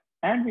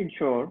 And we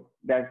ensure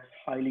that's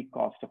highly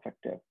cost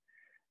effective.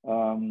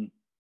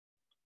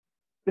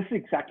 This is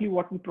exactly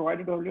what we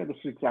provided earlier. This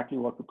is exactly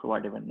what we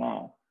provide even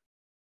now.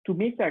 To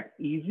make that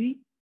easy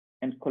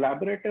and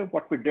collaborative,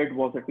 what we did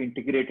was that we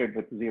integrated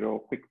with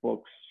Xero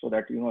QuickBooks so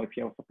that, you know, if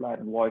you have a supplier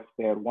invoice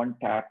there, one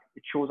tap,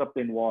 it shows up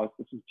the invoice,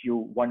 this is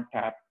due, one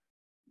tap,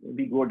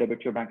 we go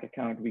debit your bank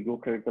account, we go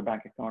credit the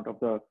bank account of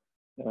the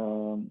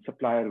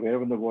supplier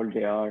wherever in the world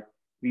they are.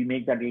 We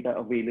make that data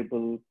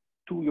available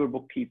to your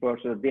bookkeeper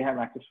so that they have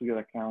access to your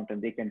account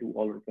and they can do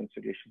all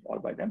reconciliations all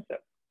by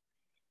themselves.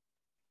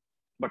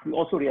 But we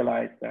also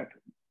realized that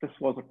this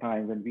was a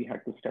time when we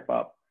had to step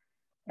up,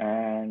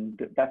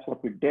 and that's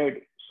what we did.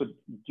 So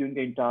during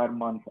the entire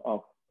month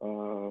of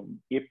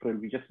April,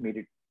 we just made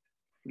it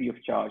free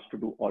of charge to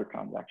do all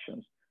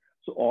transactions.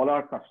 So all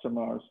our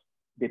customers,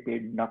 they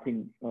paid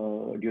nothing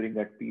during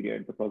that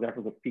period, because that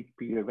was a peak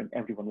period when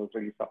everyone was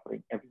really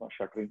suffering, everyone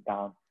shuttering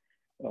down.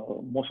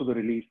 most of the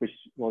relief which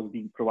was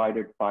being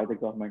provided by the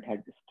government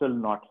had still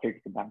not hit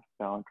the bank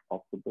account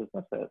of the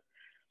businesses.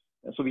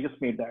 So we just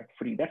made that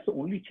free. That's the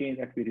only change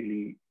that we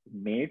really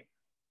made.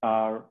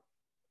 Our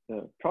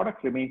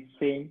product remains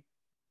same,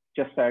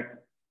 just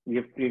that we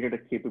have created a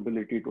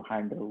capability to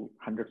handle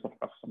hundreds of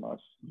customers,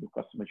 new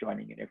customers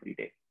joining in every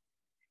day.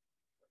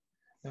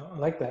 No, I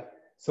like that.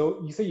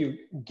 So you say you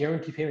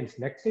guarantee payments,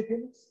 next day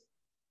payments?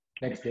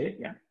 Next day?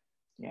 Yeah.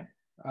 Yeah.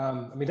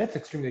 I mean, that's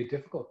extremely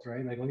difficult,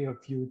 right? Like only a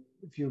few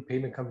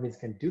payment companies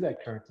can do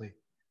that currently.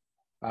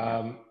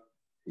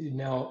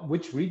 Now,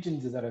 which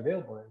regions is that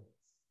available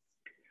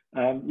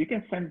in? You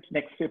can send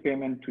next day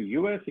payment to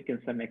US, you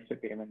can send next day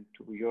payment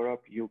to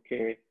Europe,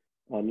 UK,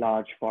 a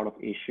large part of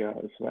Asia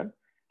as well.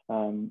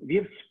 We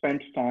have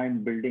spent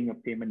time building a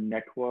payment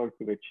network,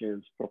 which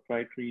is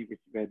proprietary,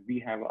 where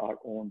we have our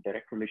own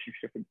direct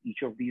relationship in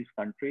each of these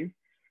countries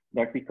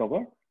that we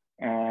cover.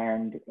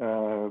 And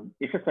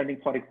if you're sending,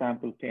 for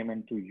example,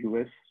 payment to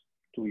US,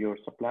 to your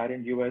supplier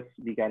in US,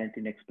 we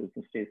guarantee next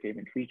business day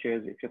payment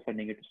reaches. If you're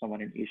sending it to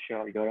someone in Asia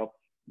or Europe,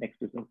 next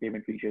business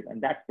payment reaches.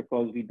 And that's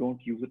because we don't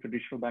use a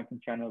traditional banking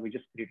channel. We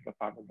just created a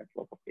parallel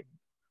network of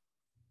payments.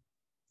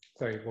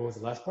 Sorry, what was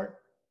the last part?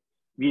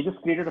 We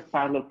just created a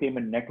parallel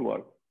payment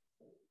network.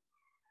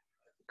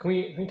 Can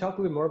we talk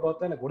a little bit more about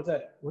that? Like, what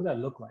does that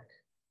look like?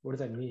 What does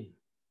that mean?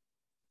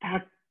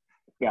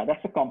 Yeah,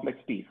 that's a complex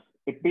piece.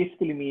 It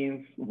basically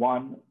means,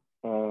 one,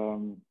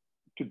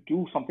 to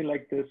do something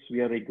like this, we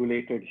are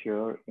regulated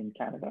here in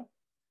Canada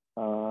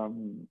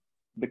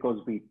because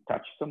we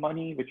touch the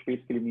money, which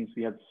basically means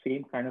we have the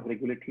same kind of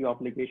regulatory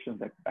obligations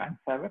that banks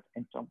have it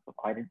in terms of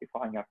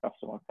identifying our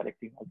customers,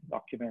 collecting all the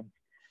documents,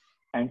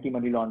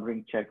 anti-money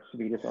laundering checks,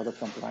 various other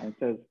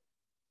compliances.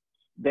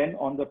 Then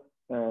on the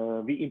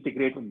we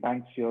integrate with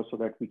banks here so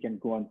that we can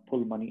go and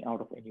pull money out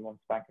of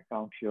anyone's bank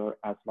account here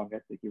as long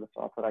as they give us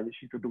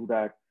authorization to do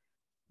that.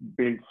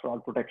 Build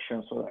fraud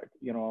protection so that,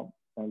 you know,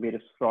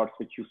 various frauds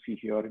which you see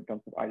here in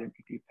terms of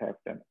identity theft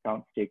and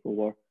account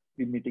takeover,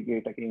 we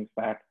mitigate against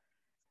that.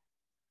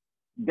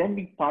 Then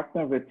we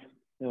partner with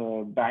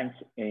banks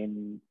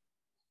in,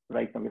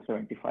 right now we're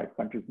 75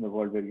 countries in the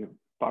world where we have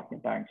partner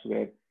banks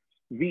where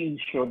we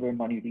ensure their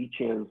money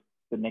reaches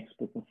the next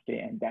business day.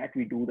 And that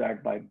we do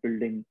that by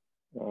building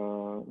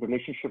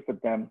relationship with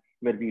them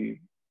where we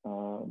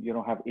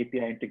have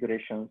API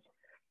integrations.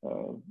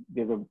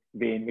 There's a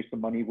way in which the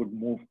money would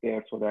move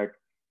there so that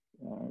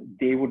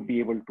they would be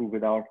able to,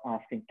 without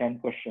asking 10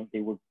 questions,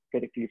 they would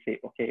directly say,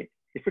 okay,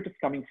 if it is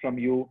coming from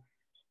you,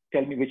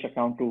 tell me which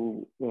account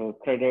to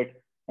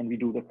credit, and we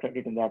do the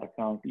credit in that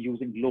account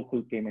using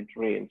local payment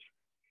rails.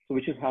 So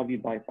which is how we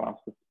bypass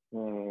the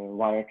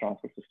wire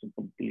transfer system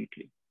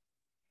completely.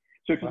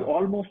 So it is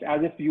almost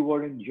as if you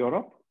were in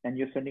Europe and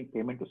you're sending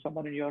payment to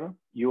someone in Europe.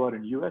 You are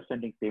in US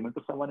sending payment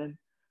to someone in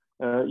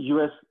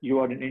US. You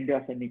are in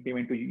India sending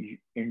payment to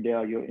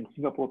India. You're in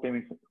Singapore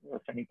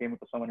sending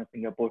payment to someone in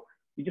Singapore.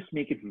 You just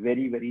make it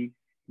very, very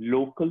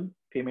local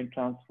payment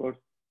transfers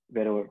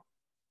wherever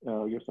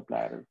your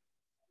supplier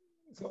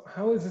is. So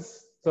how is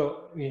this?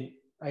 So I mean,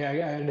 I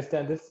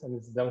understand this, and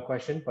it's a dumb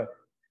question, but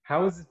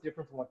how is this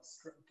different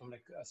from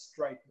like a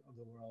Stripe of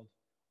the world,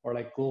 or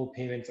like Global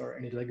Payments, or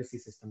any legacy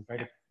systems,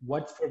 right?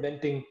 What's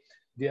preventing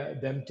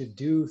them to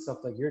do stuff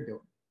like you're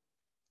doing?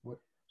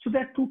 So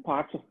there are two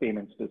parts of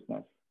payments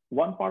business.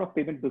 One part of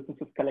payment business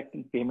is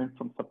collecting payments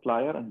from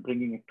supplier and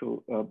bringing it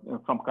to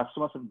from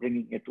customers and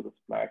bringing it to the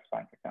supplier's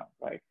bank account,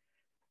 right?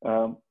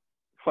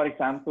 For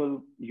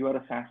example, you are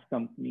a SaaS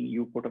company,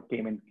 you put a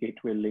payment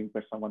gateway link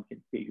where someone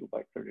can pay you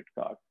by credit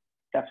card.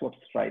 That's what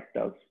Stripe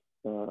does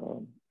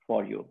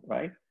for you,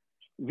 right?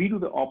 We do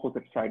the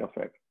opposite side of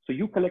it. So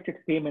you collected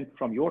payment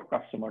from your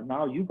customer.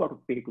 Now you got to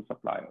pay to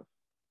suppliers.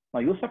 Now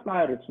your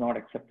supplier is not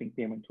accepting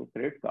payment through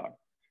credit card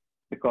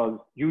because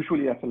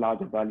usually that's a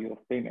larger value of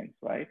payments,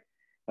 right?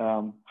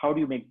 How do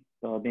you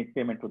make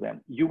payment to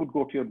them? You would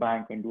go to your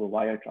bank and do a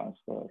wire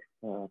transfer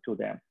to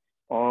them.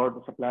 Or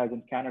the suppliers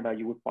in Canada,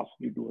 you would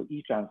possibly do an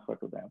e-transfer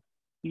to them.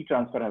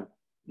 E-transfer has,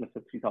 let's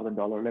say,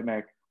 $3,000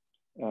 limit.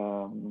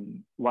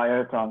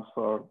 Wire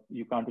transfer,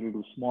 you can't really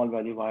do small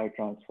value wire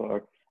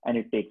transfer, and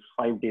it takes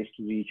 5 days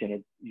to reach,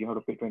 and you have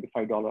to pay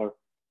 $25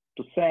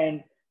 to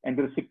send, and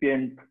the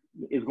recipient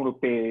is going to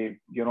pay,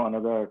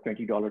 another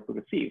 $20 to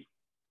receive.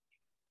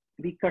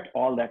 We cut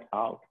all that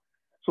out.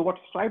 So what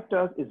Stripe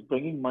does is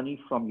bringing money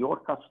from your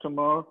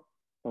customer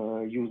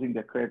using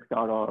their credit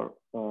card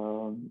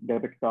or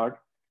debit card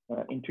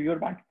into your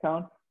bank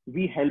account.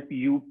 We help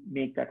you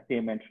make that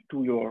payment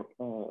to your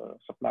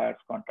suppliers,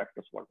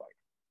 contractors worldwide.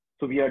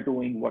 So we are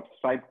doing what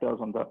Stripe does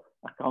on the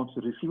accounts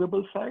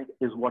receivable side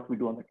is what we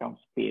do on the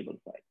accounts payable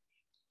side.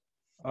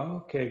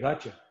 Okay,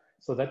 gotcha.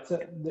 So that's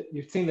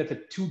you're saying that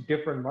the two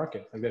different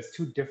markets, like there's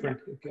two different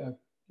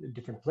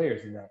different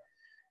players in that.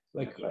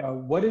 Like,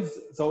 right.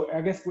 So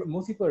I guess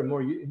most people are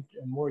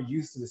more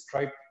used to the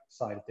Stripe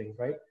side of things,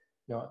 right?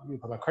 You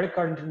put my credit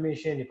card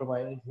information, you put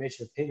my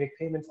information to make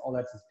payments, all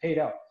that is paid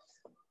out.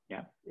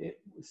 Yeah.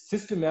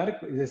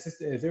 Systematically,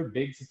 is there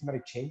big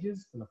systematic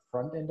changes from the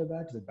front end of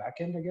that to the back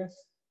end, I guess?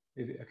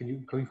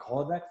 Can we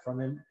call it that,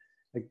 front end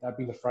like that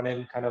being the front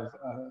end kind of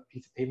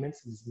piece of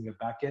payments, and this being a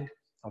back end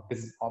of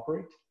business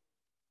operate?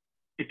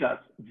 It does,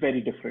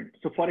 very different.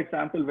 So for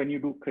example, when you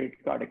do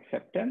credit card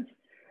acceptance,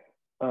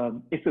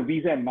 it's a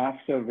Visa and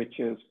Master which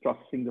is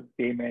processing the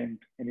payment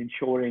and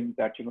ensuring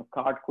that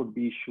card could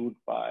be issued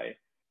by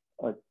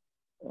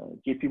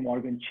JP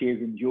Morgan Chase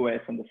in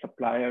US, and the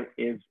supplier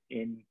is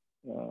in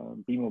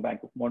BMO Bank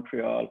of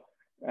Montreal,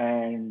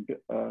 and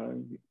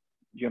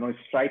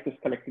Stripe is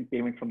collecting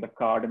payment from the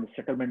card, and the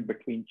settlement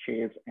between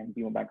Chase and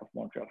BMO Bank of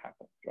Montreal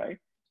happens, right?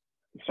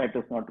 Stripe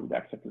does not do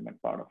that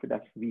settlement part of it.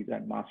 That's Visa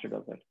and Master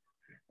does it.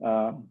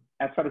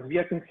 As far as we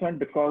are concerned,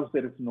 because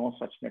there is no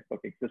such network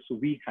exists, so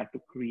we had to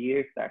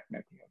create that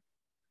network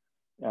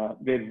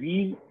where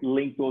we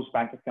link those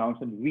bank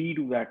accounts and we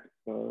do that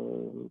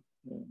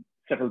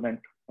settlement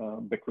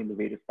between the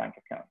various bank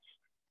accounts.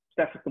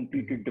 So that's a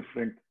completely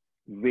different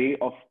way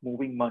of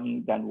moving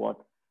money than what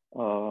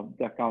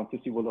the accounts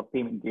receivable or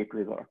payment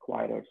gateways or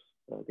acquirers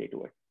they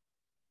do it.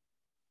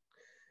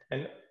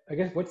 And I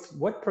guess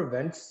what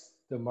prevents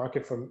the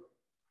market from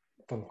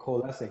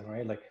coalescing,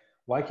 right? Like,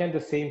 why can't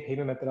the same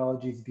payment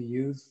methodologies be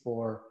used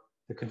for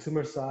the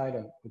consumer side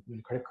of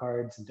credit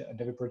cards and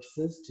debit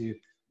purchases to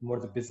more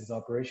the business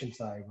operation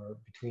side, or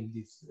between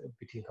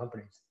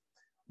companies?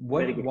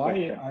 Why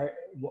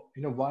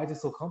is it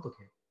so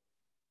complicated?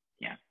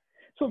 Yeah,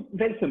 so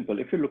very simple.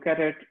 If you look at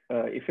it,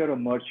 if you're a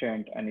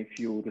merchant and if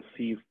you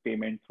receive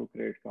payment through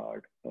credit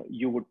card,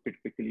 you would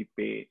typically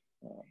pay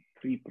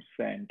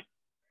 3%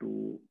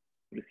 to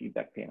receive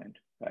that payment,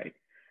 right?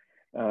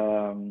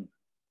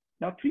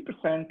 Now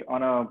 3%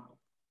 on a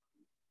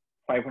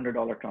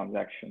 $500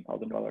 transaction,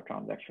 $1,000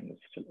 transaction is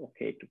still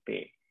okay to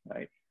pay,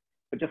 right?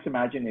 But just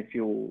imagine if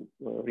you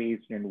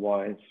raised an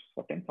invoice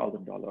for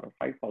 $10,000 or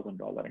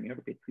 $5,000 and you have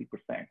to pay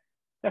 3%.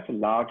 That's a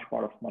large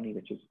part of money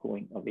which is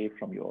going away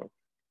from your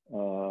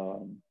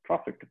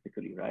profit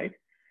typically, right?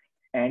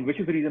 And which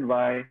is the reason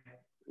why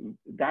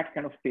that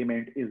kind of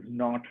payment is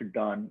not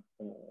done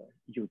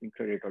using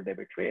credit or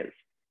debit rails.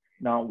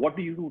 Now, what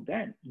do you do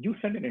then? You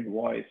send an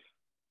invoice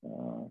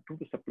to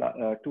the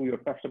supplier, to your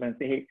customer, and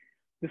say, hey,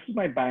 this is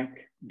my bank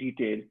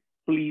detail,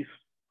 please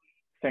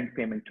send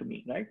payment to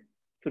me, right?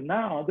 So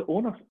now the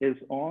onus is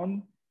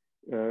on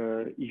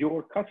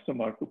your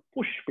customer to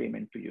push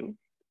payment to you,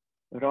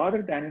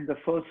 rather than in the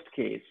first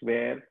case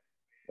where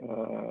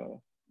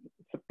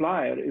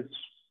supplier is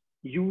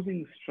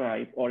using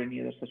Stripe or any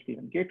other such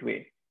payment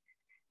gateway,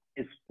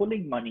 is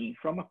pulling money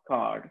from a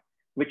card,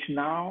 which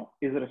now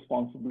is a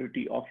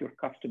responsibility of your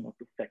customer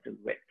to settle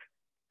with,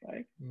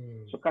 right?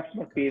 So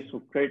customer pays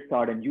through credit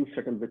card and you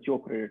settle with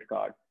your credit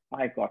card.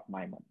 I got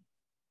my money,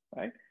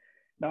 right?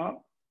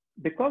 Now,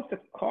 because the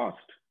cost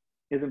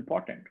is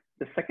important,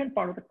 the second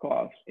part of the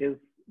cost is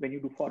when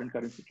you do foreign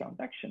currency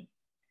transaction.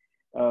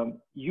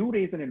 You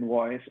raise an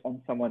invoice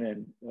on someone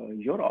in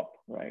Europe,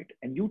 right?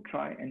 And you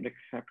try and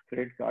accept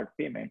credit card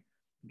payment.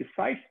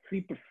 Besides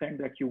 3%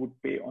 that you would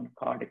pay on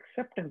card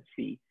acceptance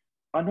fee,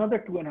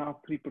 another 2.5%,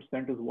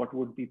 3% is what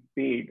would be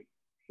paid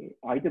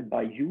either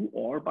by you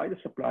or by the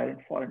supplier in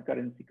foreign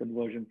currency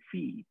conversion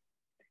fee.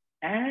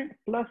 And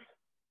plus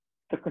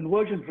the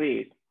conversion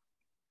rate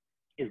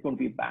is going to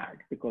be bad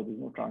because there's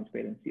no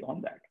transparency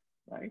on that,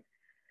 right?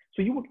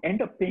 So you would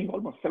end up paying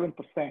almost 7%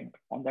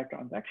 on that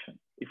transaction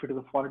if it is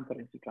a foreign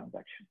currency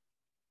transaction.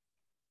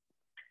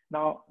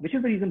 Now, which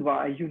is the reason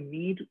why you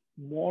need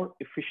more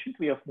efficient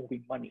way of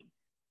moving money,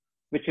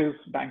 which is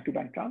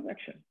bank-to-bank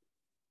transaction.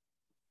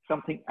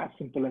 Something as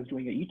simple as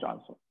doing an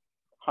e-transfer.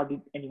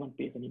 Hardly anyone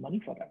pays any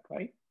money for that,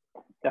 right?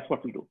 That's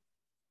what we do.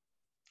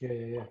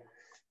 Yeah.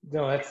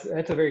 No, that's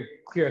a very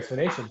clear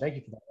explanation. Thank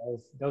you for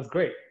that. That was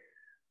great.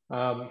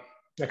 I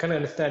kind of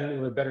understand a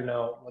little bit better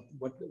now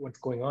what's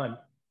going on,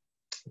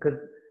 because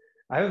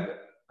I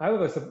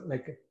have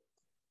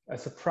a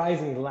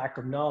surprising lack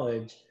of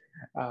knowledge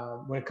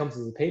when it comes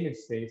to the payment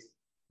space,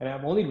 and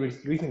I've only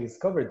recently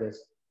discovered this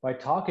by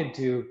talking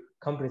to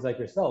companies like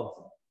yourselves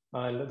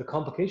on the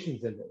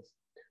complications in this.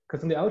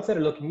 Because from the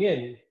outsider looking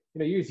in,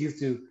 you're just used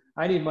to,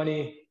 I need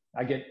money,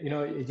 I get,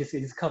 it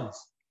just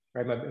comes,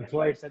 right? My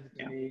employer sends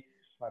it to me,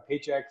 my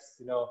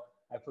paychecks,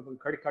 I put my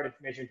credit card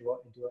information into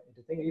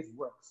a thing, it just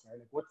works, right?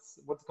 Like, what's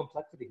the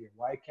complexity here?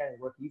 Why can't it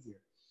work easier?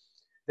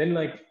 Then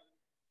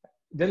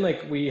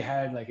we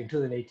had in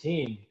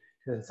 2018,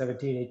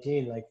 2017,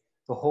 18,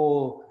 the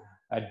whole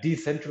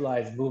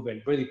decentralized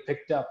movement really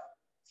picked up,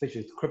 such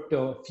as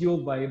crypto,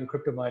 fueled by the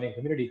crypto mining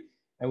community.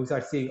 And we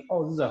start seeing,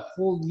 this is a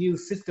whole new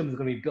system is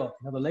going to be built.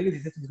 The legacy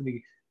system is going to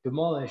be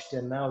demolished,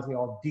 and now it's going to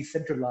be all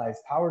decentralized,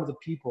 power to the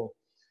people,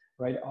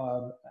 right?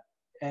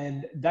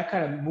 And that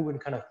kind of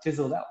movement kind of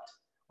fizzled out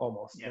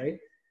almost, right?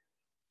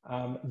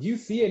 Do you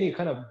see any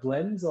kind of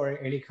blends or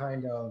any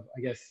kind of,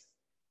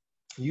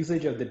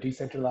 usage of the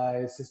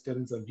decentralized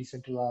systems or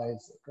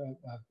decentralized,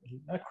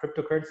 not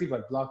cryptocurrency,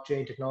 but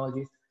blockchain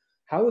technologies?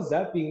 How is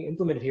that being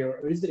implemented here,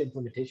 or is there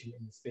implementation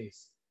in the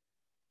space?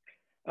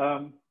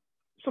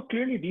 So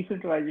clearly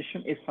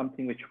decentralization is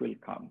something which will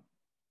come.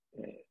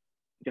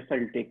 Just that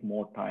it will take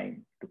more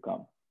time to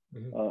come.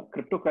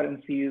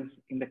 Cryptocurrencies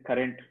in the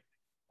current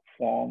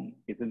reform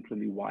isn't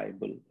really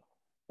viable.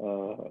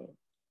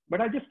 But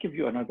I'll just give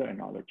you another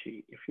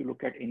analogy. If you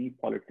look at any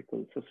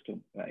political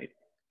system, right,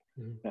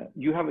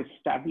 you have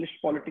established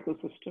political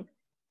system,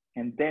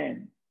 and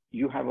then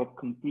you have a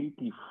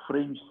completely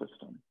fringe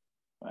system,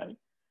 right?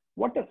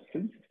 What does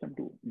fringe system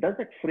do? Does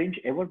that fringe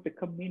ever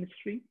become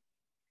mainstream?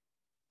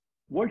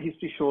 World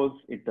history shows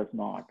it does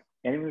not.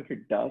 And even if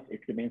it does,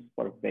 it remains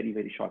for a very,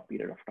 very short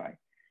period of time.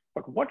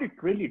 But what it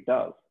really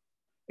does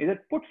is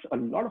it puts a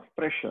lot of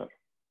pressure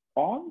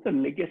on the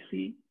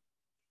legacy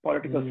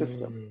political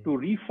system to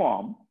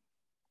reform,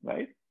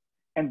 right?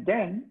 And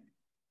then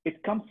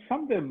it comes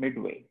somewhere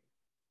midway,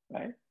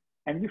 right?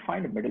 And we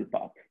find a middle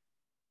path.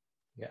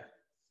 Yeah.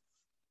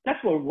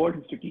 That's what world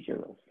history teaches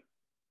us.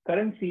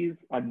 Currencies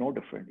are no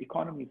different.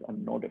 Economies are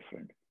no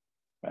different,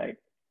 right?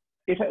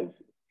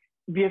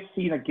 We have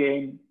seen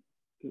again,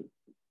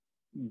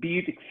 be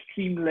it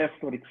extreme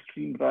left or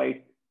extreme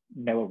right,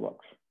 never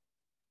works.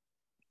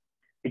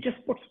 It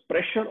just puts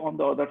pressure on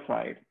the other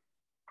side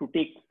to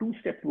take 2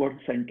 steps towards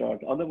the center.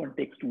 The other one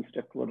takes 2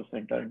 steps towards the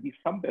center, and we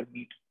somewhere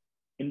meet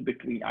in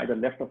between, either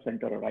left of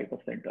center or right of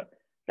center.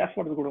 That's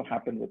what is going to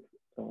happen with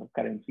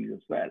currencies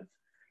as well.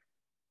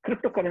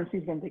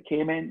 Cryptocurrencies, when they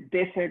came in,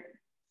 they said,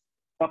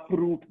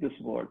 uproot this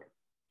world,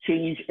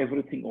 change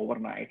everything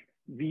overnight.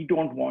 We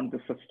don't want the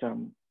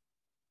system.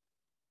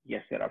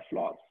 Yes, there are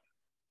flaws.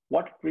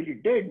 What it really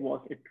did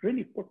was it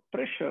really put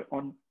pressure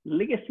on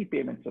legacy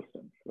payment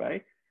systems,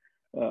 right?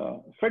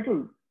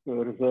 Federal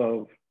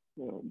Reserve,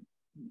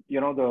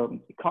 the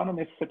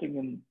economists sitting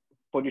in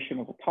position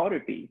of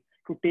authority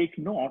to take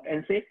note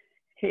and say,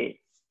 hey,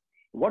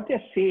 what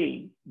they're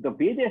saying, the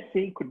way they're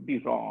saying could be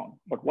wrong,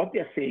 but what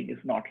they're saying is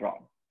not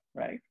wrong,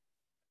 right?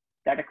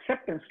 That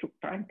acceptance took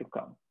time to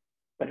come,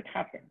 but it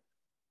happened,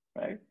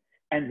 right?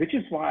 And which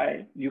is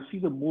why you see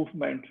the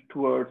movement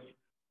towards,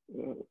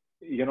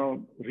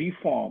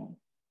 reform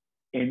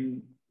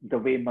in the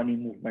way money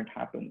movement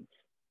happens,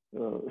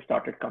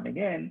 started coming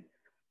in.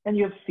 And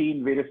you have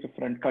seen various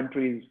different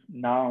countries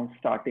now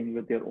starting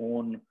with their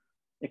own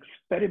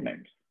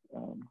experiments.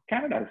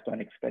 Canada has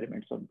done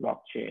experiments on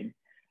blockchain.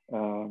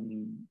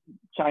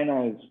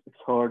 China has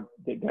heard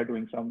that they're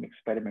doing some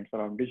experiments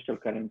around digital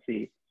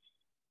currency.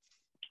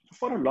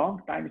 For a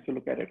long time, if you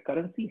look at it,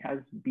 currency has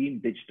been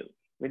digital.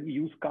 When we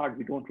use cards,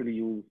 we don't really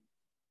use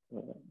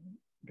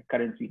the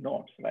currency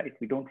notes, right?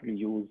 We don't really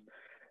use,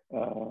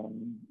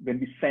 when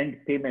we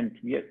send payment,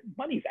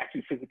 money is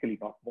actually physically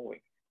not moving.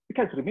 It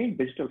has remained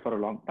digital for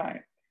a long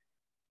time.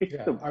 It's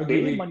the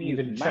way money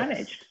is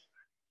managed.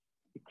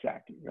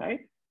 Exactly, right?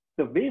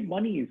 The way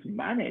money is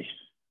managed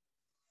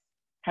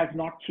has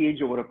not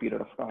changed over a period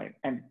of time.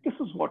 And this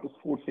is what is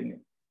forcing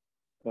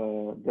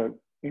the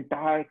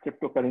entire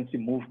cryptocurrency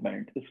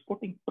movement is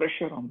putting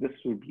pressure on this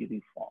to be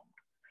reformed.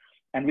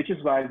 And which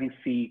is why we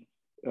see,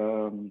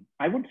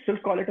 I would still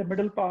call it a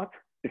middle path.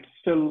 It's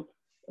still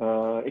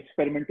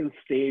experimental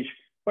stage,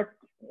 but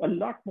a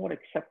lot more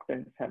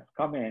acceptance has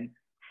come in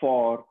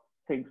for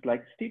things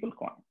like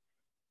stablecoins,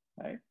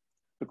 right?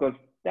 Because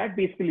that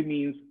basically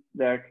means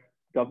that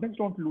governments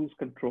don't lose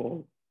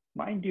control.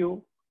 Mind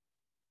you,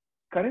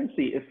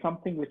 currency is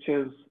something which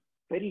is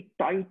very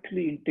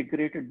tightly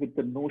integrated with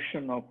the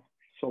notion of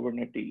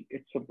sovereignty.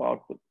 It's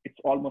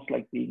almost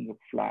like being a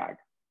flag,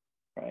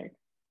 right?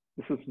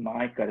 This is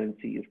my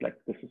currency, it's like,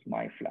 this is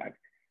my flag.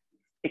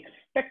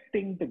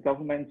 Expecting the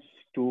governments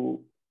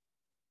to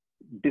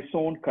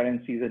disown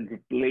currencies and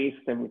replace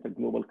them with a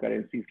global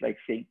currency is like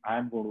saying,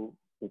 I'm going to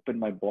open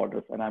my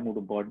borders and I'm going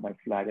to burn my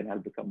flag and I'll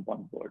become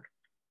one world.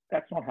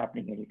 That's not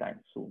happening anytime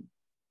soon,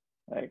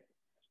 right?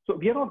 So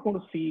we are not going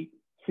to see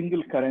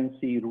single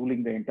currency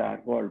ruling the entire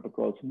world,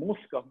 because most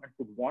governments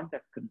would want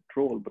that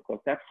control, because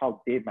that's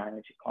how they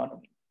manage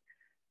economy.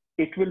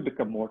 It will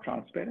become more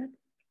transparent.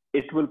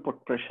 It will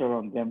put pressure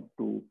on them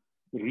to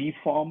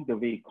reform the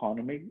way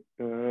economy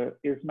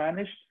is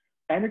managed.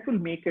 And it will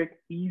make it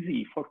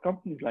easy for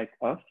companies like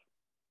us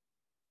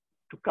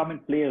to come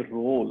and play a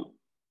role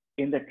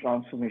in the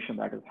transformation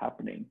that is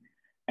happening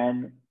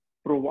and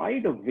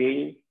provide a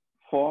way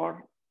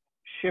for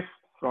shift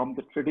from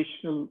the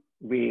traditional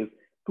ways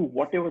to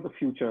whatever the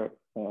future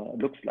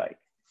looks like.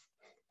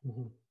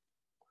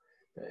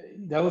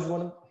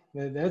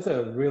 That's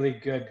a really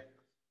good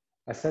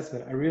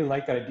assessment. I really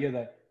like the idea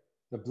that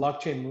the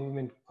blockchain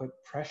movement put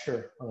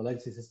pressure on the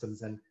legacy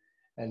systems, and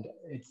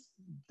it's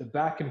the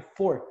back and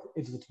forth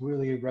is what's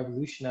really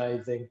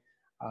revolutionizing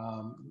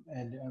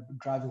and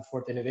driving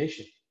forth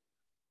innovation.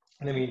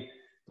 And I mean,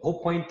 the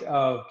whole point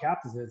of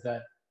capitalism is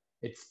that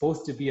it's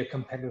supposed to be a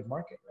competitive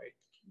market, right?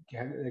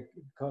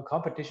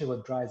 Competition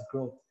what drives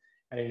growth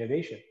and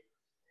innovation.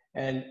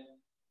 And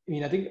I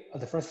mean, I think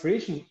the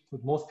frustration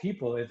with most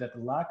people is that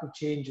the lack of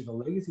change in the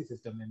legacy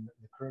system in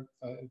the current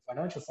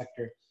financial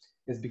sector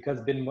is because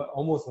it's been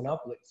almost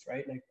monopolies,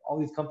 right? Like all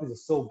these companies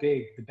are so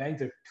big, the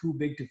banks are too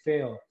big to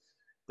fail,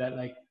 that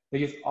like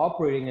they're just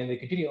operating and they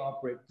continue to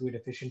operate through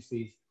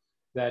inefficiencies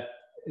that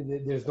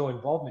there's no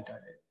involvement on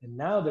it. And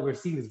now that we're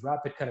seeing this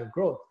rapid kind of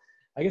growth,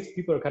 I guess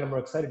people are kind of more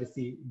excited to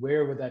see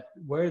where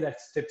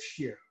that steps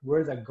sheer, where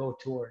does that go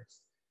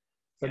towards?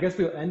 So I guess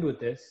we'll end with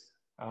this.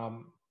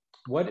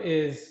 What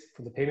is,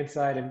 from the payment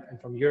side and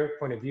from your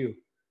point of view,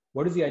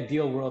 what does the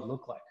ideal world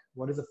look like?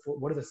 What is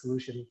a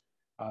solution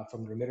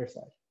from the remitter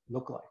side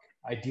look like,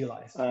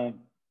 idealized?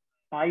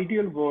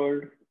 Ideal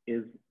world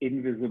is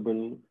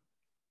invisible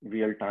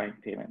real-time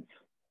payments.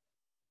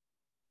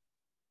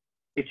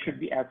 It should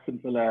be as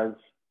simple as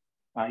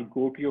I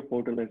go to your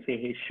portal and say,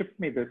 hey, ship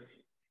me this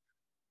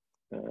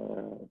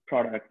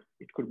product.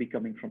 It could be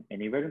coming from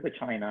anywhere in the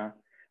China.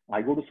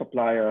 I go to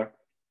supplier,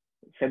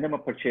 send them a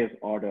purchase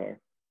order.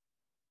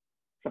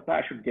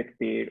 Supplier should get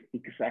paid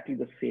exactly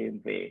the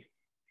same way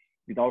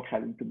without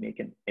having to make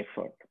an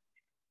effort,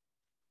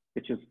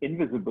 which is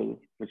invisible,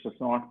 which does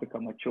not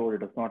become a chore. It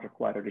does not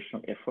require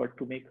additional effort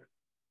to make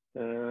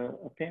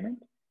a payment.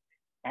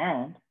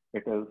 And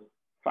it is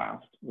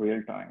fast,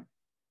 real time.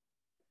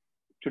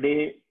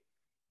 Today,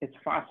 it's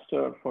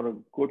faster for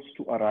goods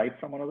to arrive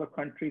from another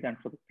country than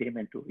for the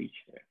payment to reach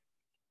there.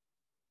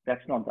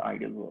 That's not the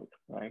ideal world,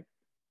 right?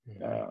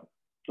 Mm-hmm.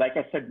 Like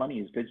I said, money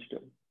is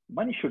digital.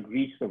 Money should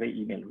reach the way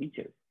email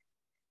reaches.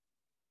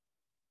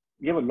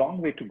 We have a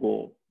long way to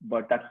go,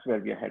 but that's where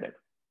we are headed.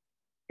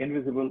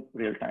 Invisible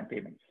real-time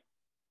payments.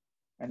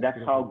 And that's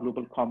how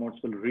global commerce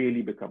will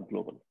really become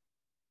global.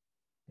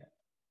 Yeah.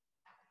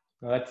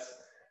 Well, that's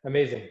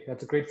amazing.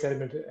 That's a great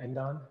sentiment to end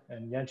on.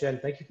 And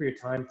Yanchen, thank you for your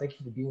time. Thank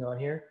you for being on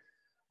here.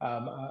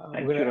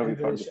 Thank you, Ravi,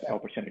 for this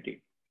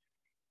opportunity.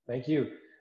 Thank you.